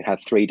we had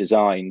 3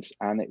 designs,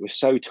 and it was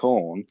so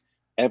torn.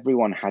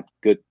 Everyone had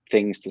good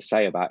things to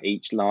say about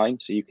each line.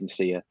 So you can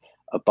see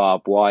a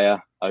barbed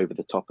wire over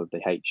the top of the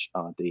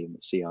HRD and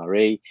the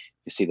CRE.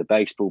 You see the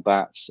baseball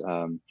bats.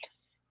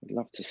 I'd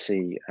love to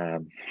see,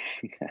 oh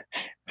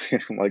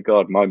my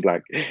God, mind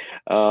blank.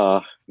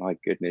 My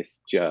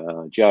goodness,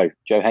 Joe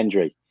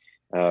Hendry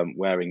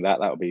wearing that.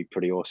 That would be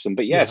pretty awesome.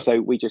 But so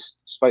we just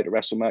spoke to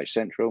Wrestle Merch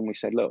Central and we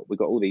said, look, we've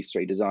got all these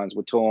 3 designs,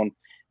 we're torn.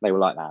 They were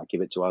like, nah,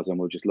 give it to us and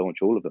we'll just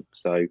launch all of them.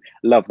 So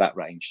love that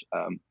range.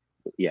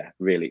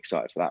 Really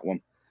excited for that one.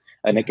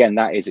 And again,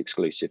 that is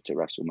exclusive to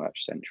Wrestle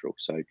Merch Central.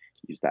 So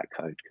use that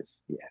code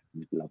because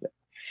you'd love it.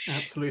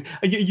 Absolutely.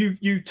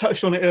 You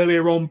touched on it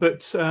earlier on,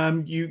 but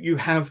you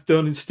have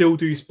done and still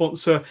do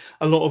sponsor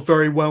a lot of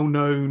very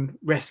well-known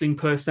wrestling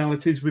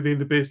personalities within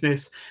the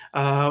business.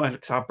 And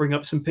I'll bring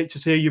up some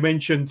pictures here. You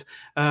mentioned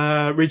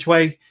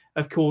Ridgway,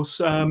 of course.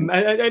 And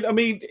I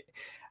mean,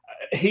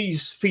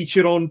 he's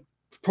featured on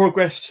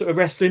Progress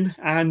Wrestling,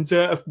 and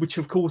which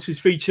of course is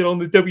featured on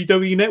the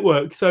WWE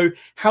Network. So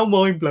how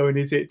mind-blowing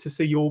is it to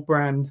see your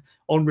brand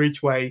on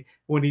Ridgway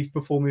when he's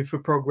performing for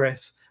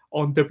Progress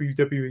on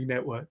WWE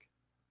Network?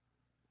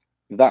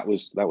 That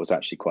was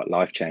actually quite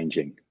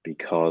life-changing,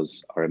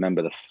 because I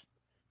remember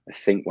I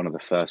think one of the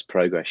first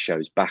Progress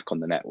shows back on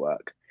the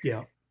network.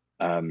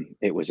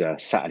 It was a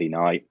Saturday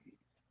night,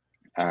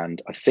 and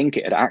I think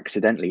it had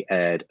accidentally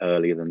aired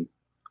earlier than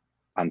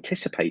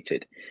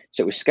anticipated,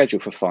 so it was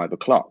scheduled for 5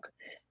 o'clock.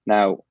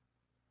 Now,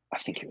 I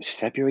think it was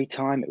February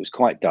time. It was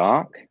quite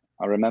dark.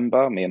 I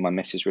remember me and my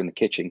missus were in the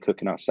kitchen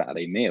cooking our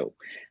Saturday meal,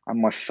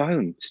 and my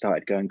phone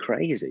started going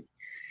crazy.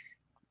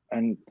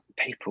 And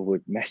people were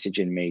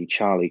messaging me.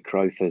 Charlie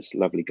Crowthers,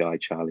 lovely guy,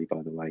 Charlie,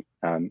 by the way,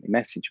 he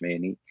messaged me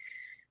and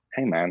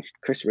hey man,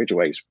 Chris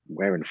Ridgway's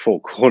wearing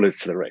 4 corners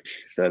to the ring.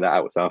 So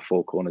that was our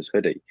 4 corners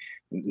hoodie.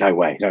 No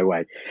way.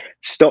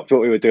 Stopped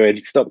what we were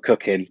doing, stopped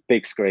cooking,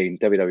 big screen,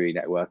 WWE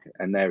Network,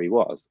 and there he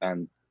was.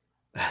 And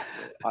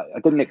I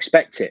didn't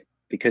expect it,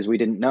 because we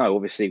didn't know.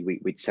 Obviously,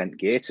 we'd sent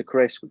gear to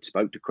Chris, we'd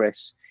spoke to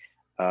Chris,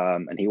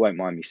 and he won't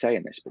mind me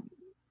saying this, but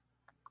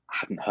I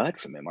hadn't heard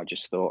from him. I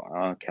just thought,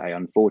 okay,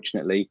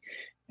 unfortunately,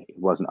 he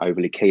wasn't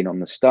overly keen on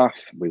the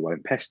stuff. We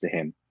won't pester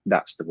him.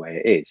 That's the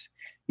way it is.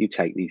 You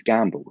take these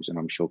gambles, and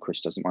I'm sure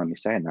Chris doesn't mind me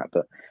saying that.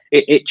 But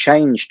it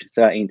changed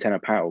 1310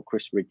 Apparel.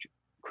 Chris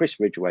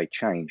Ridgway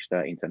changed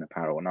 1310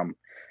 Apparel, and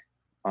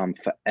I'm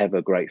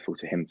forever grateful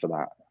to him for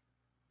that.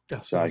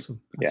 That's awesome.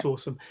 That's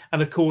awesome.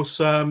 And of course,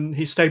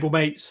 his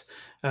stablemates,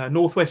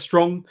 Northwest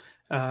Strong,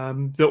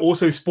 that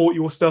also sport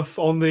your stuff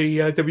on the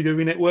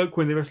WWE Network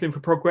when they're Wrestling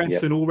for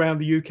Progress and all around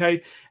the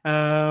UK.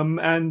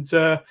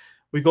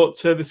 We got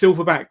the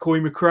silverback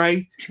Corey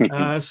McRae,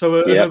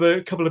 so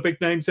another couple of big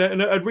names there,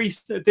 and a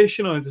recent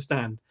addition, I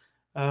understand.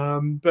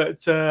 Some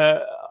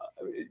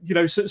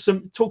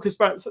talk us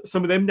about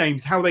some of them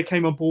names, how they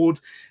came on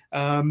board.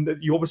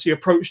 You obviously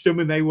approached them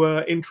and they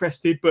were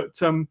interested, but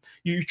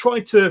you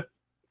tried to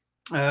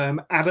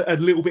add a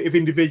little bit of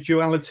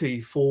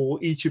individuality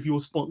for each of your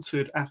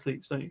sponsored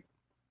athletes, don't you?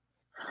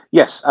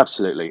 Yes,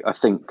 absolutely. I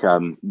think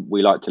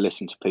we like to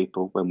listen to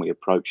people when we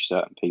approach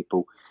certain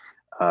people.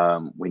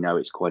 We know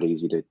it's quite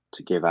easy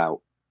to give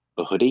out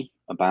a hoodie,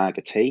 a bag,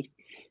 a tea,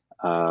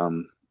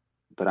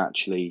 but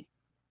actually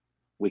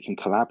we can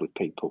collab with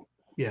people,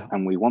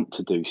 and we want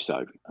to do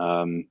so.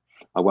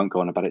 I won't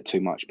go on about it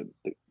too much, but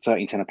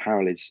 1310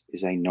 Apparel is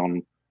a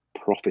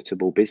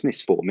non-profitable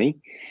business for me.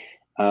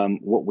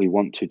 What we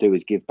want to do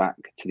is give back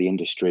to the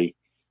industry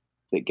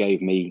that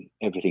gave me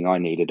everything I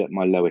needed at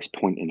my lowest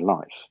point in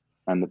life.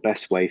 And the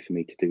best way for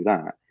me to do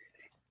that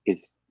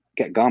is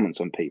get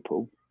garments on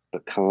people,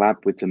 but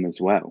collab with them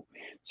as well.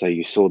 So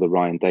you saw the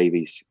Ryan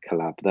Davies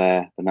collab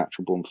there, the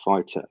Natural Born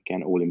Fighter,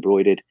 again, all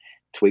embroidered,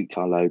 tweaked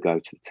our logo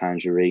to the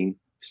Tangerine,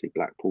 obviously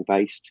Blackpool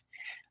based,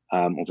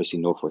 obviously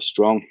Northwest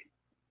Strong.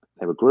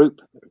 They're a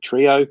group, they're a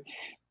trio.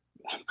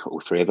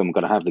 All three of them are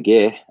going to have the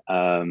gear.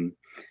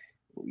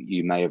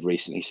 You may have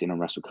recently seen on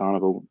Wrestle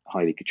Carnival,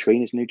 Heidi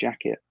Katrina's new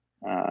jacket.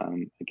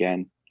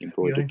 Again,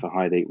 embroidered for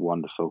Heidi,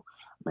 wonderful.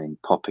 I mean,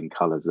 popping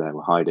colours there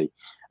with Heidi.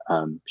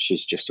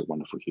 She's just a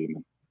wonderful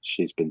human.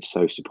 She's been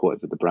so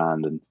supportive of the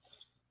brand, and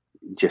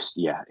just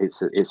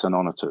it's an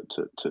honour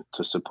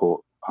to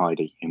support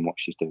Heidi in what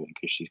she's doing,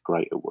 because she's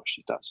great at what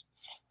she does.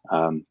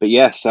 We're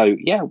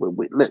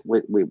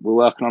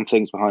working on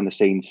things behind the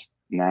scenes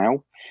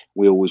now.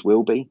 We always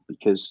will be,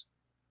 because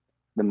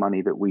the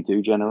money that we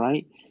do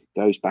generate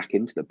goes back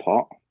into the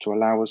pot to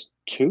allow us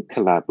to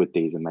collab with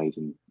these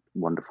amazing,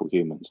 wonderful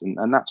humans,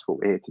 and that's what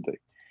we're here to do.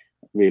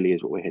 It really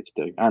is what we're here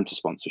to do, and to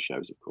sponsor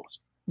shows, of course.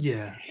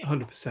 Yeah,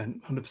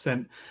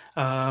 100%.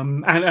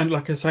 And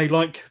like I say,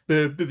 like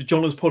the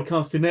Johners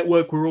Podcasting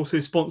Network, we're also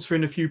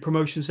sponsoring a few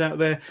promotions out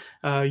there.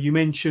 You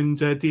mentioned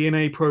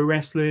DNA Pro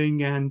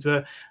Wrestling and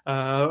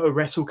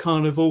Wrestle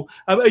Carnival.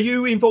 Are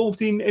you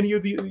involved in any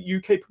of the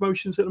UK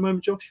promotions at the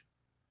moment, Josh?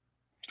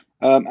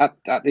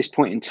 At this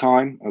point in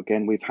time,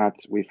 again, we've had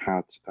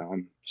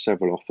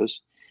several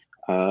offers,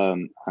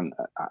 and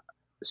at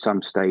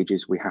some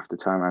stages we have to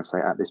turn around and say,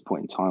 at this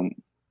point in time,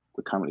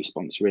 we're currently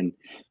sponsoring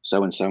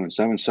so and so and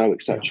so and so,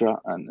 etc.,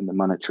 and the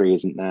monetary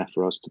isn't there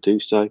for us to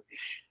do so.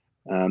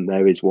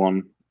 There is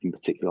one in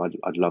particular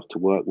I'd love to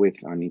work with.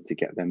 I need to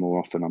get there more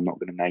often. I'm not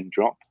going to name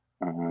drop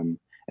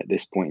at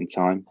this point in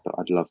time, but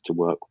I'd love to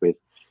work with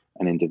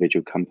an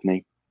individual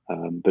company,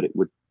 but it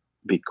would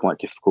be quite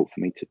difficult for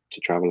me to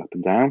travel up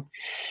and down.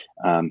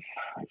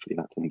 Hopefully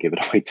that doesn't give it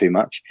away too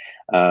much.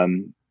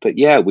 But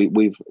yeah,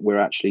 we're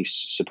actually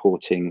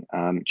supporting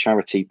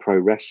Charity Pro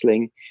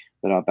Wrestling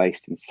that are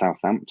based in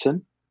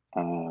Southampton.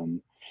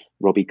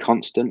 Robbie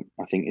Constant,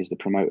 I think, is the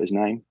promoter's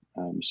name.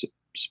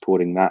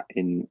 Supporting that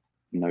in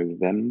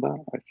November,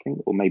 I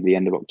think, or maybe the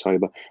end of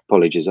October.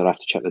 Apologies, I'll have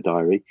to check the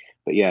diary.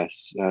 But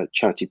yes,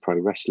 Charity Pro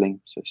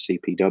Wrestling, so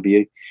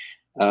CPW.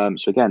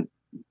 So again,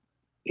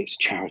 it's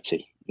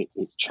charity.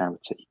 It's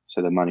charity.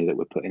 So the money that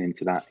we're putting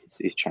into that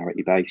is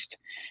charity based,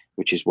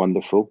 which is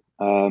wonderful.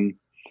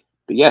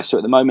 But yeah, so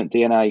at the moment,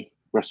 DNA,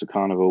 Wrestle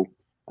Carnival,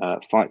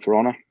 Fight for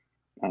Honor,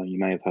 you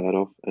may have heard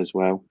of as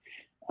well,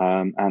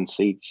 and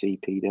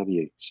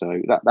CPW.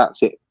 So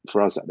that's it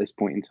for us at this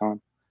point in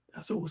time.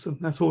 That's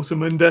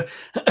awesome. And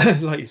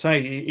like you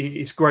say,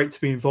 it's great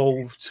to be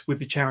involved with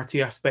the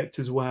charity aspect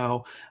as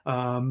well.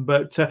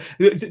 But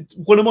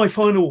one of my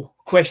final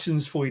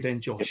questions for you then,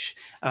 Josh,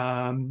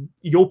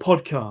 your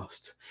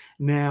podcast.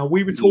 Now,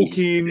 we were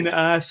talking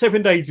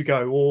 7 days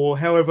ago, or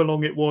however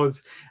long it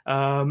was,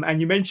 and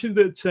you mentioned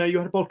that you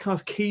had a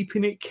podcast,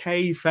 Keeping It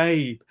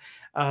Kayfabe,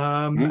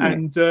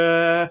 and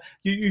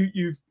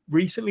you've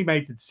recently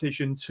made the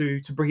decision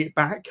to bring it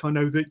back. I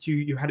know that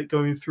you had it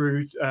going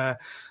through, I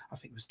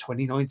think it was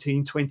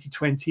 2019,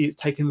 2020. It's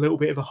taken a little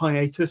bit of a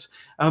hiatus,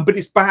 but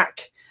it's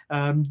back.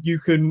 You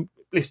can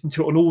listen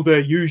to it on all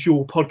the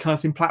usual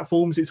podcasting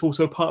platforms. It's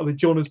also a part of the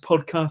Johners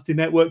Podcasting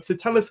Network. So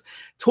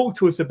talk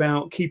to us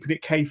about Keeping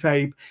It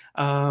Kayfabe.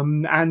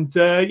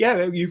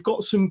 You've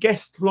got some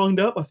guests lined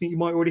up. I think you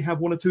might already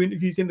have 1 or 2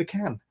 interviews in the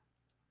can.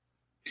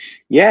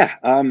 Yeah,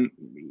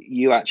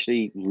 you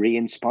actually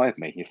re-inspired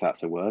me, if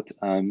that's a word,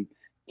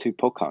 to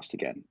podcast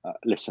again.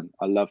 Listen,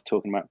 I love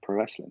talking about pro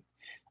wrestling.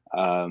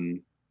 I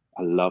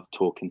love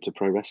talking to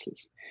pro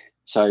wrestlers.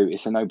 So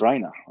it's a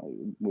no-brainer.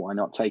 Why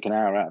not take an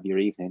hour out of your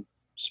evening,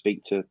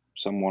 speak to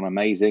someone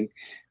amazing,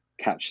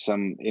 catch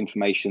some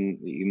information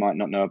that you might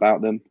not know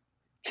about them,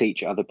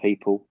 teach other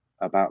people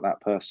about that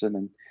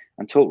person,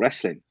 and talk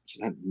wrestling. It's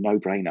a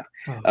no-brainer.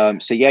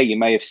 So yeah, you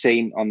may have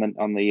seen on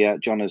the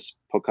Johners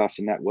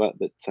Podcasting Network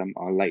that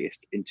our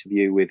latest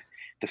interview with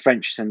the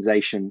French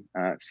sensation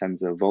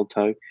Senza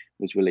Volto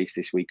was released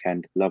this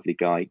weekend. Lovely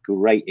guy,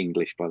 great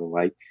English, by the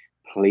way.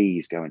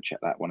 Please go and check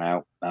that one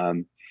out.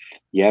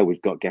 Yeah,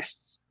 we've got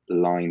guests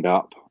lined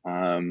up.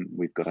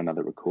 We've got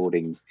another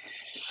recording.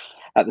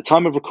 At the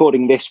time of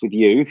recording this with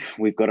you,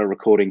 we've got a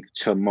recording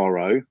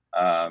tomorrow.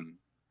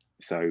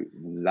 So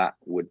that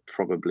would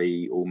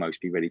probably almost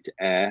be ready to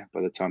air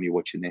by the time you're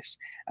watching this.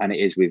 And it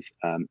is with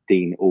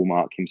Dean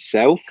Allmark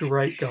himself.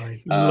 Great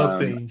guy. Love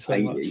Dean so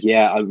much.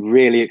 Yeah, I'm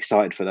really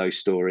excited for those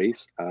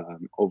stories.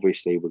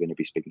 Obviously, we're going to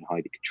be speaking to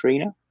Heidi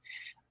Katrina.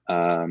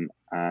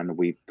 And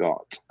we've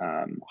got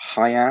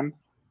Hyam,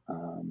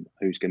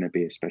 who's going to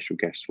be a special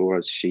guest for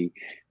us. She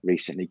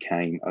recently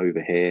came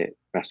over here,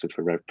 wrestled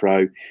for Rev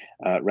Pro,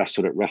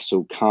 wrestled at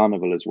Wrestle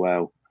Carnival as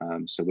well.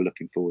 So we're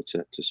looking forward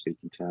to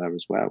speaking to her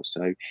as well.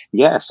 So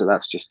yeah, so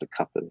that's just a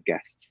couple of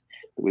guests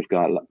that we've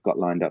got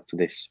lined up for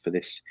this.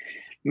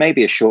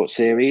 Maybe a short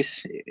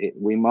series.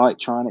 We might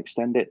try and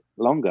extend it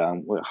longer,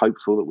 and we're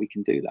hopeful that we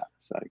can do that.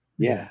 So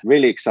yeah.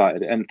 Really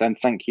excited, and then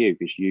thank you,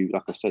 because you,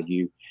 like I said,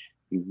 you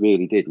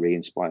really did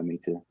re-inspire me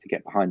to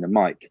get behind the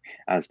mic,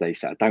 as they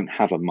say. I don't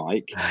have a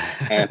mic,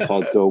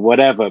 AirPods or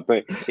whatever,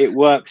 but it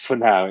works for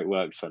now. It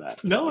works for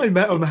that. No,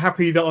 I'm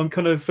happy that I'm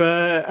kind of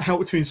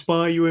helped to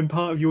inspire you in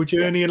part of your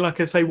journey. And like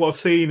I say, what I've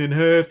seen and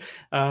heard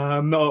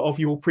of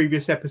your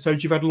previous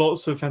episodes, you've had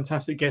lots of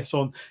fantastic guests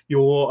on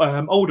your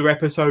older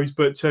episodes,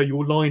 but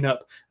your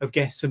lineup of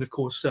guests, and of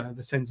course,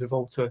 the Sons of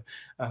Volta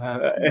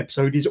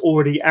episode is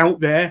already out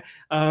there.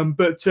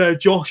 But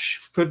Josh,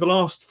 for the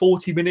last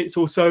 40 minutes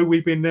or so,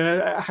 we've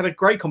been had a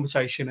great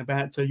conversation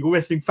about your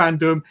wrestling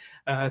fandom,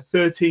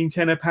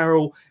 1310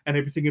 apparel, and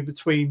everything in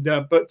between.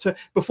 But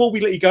before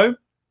we let you go,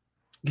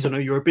 because I know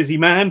you're a busy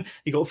man,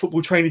 you got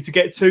football training to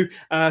get to,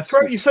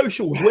 throw out your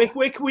socials.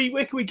 Where can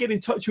we get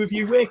in touch with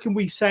you? Where can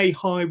we say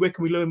hi? Where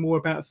can we learn more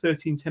about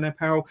 1310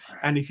 apparel?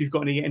 And if you've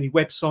got any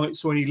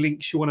websites or any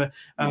links you want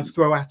to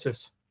throw at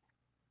us.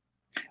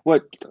 Well,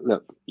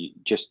 look,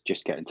 just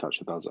get in touch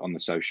with us on the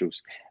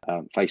socials.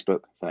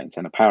 Facebook,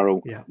 1310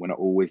 apparel. Yeah. We're not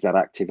always that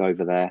active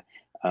over there.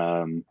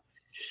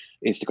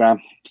 Instagram,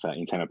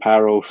 1310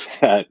 apparel.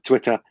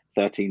 Twitter,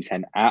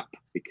 1310 app,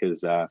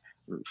 because I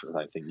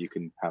don't think you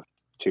can have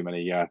too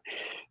many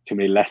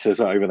letters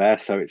over there.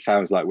 So it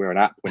sounds like we're an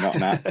app. We're not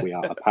an app. We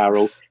are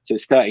apparel. So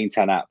it's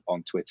 1310 app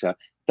on Twitter,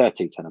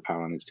 1310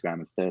 apparel on Instagram,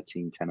 and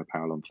 1310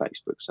 apparel on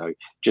Facebook. So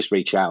just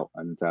reach out,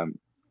 and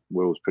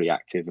we're always pretty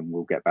active, and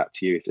we'll get back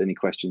to you. If there's any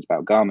questions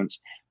about garments,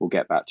 we'll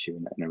get back to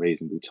you in a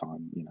reasonable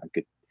time. You know,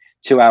 good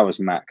 2 hours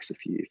max.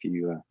 If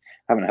you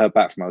haven't heard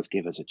back from us,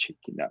 give us a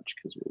cheeky nudge,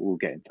 because we'll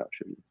get in touch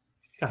with you.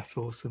 That's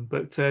awesome.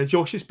 But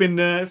Josh, it's been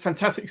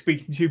fantastic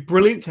speaking to you.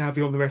 Brilliant to have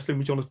you on the Wrestling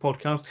with Johners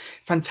podcast.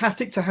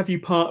 Fantastic to have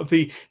you part of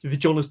the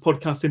Johners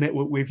Podcasting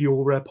Network with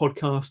your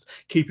podcast,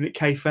 Keeping It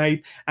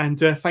Kayfabe. And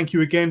thank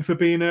you again for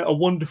being a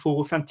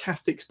wonderful,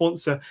 fantastic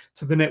sponsor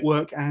to the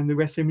network and the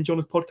Wrestling with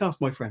Johners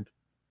podcast, my friend.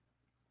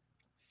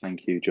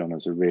 Thank you,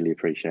 Johners. I really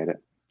appreciate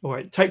it. All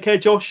right. Take care,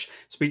 Josh.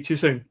 Speak to you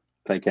soon.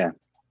 Take care.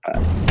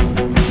 Bye.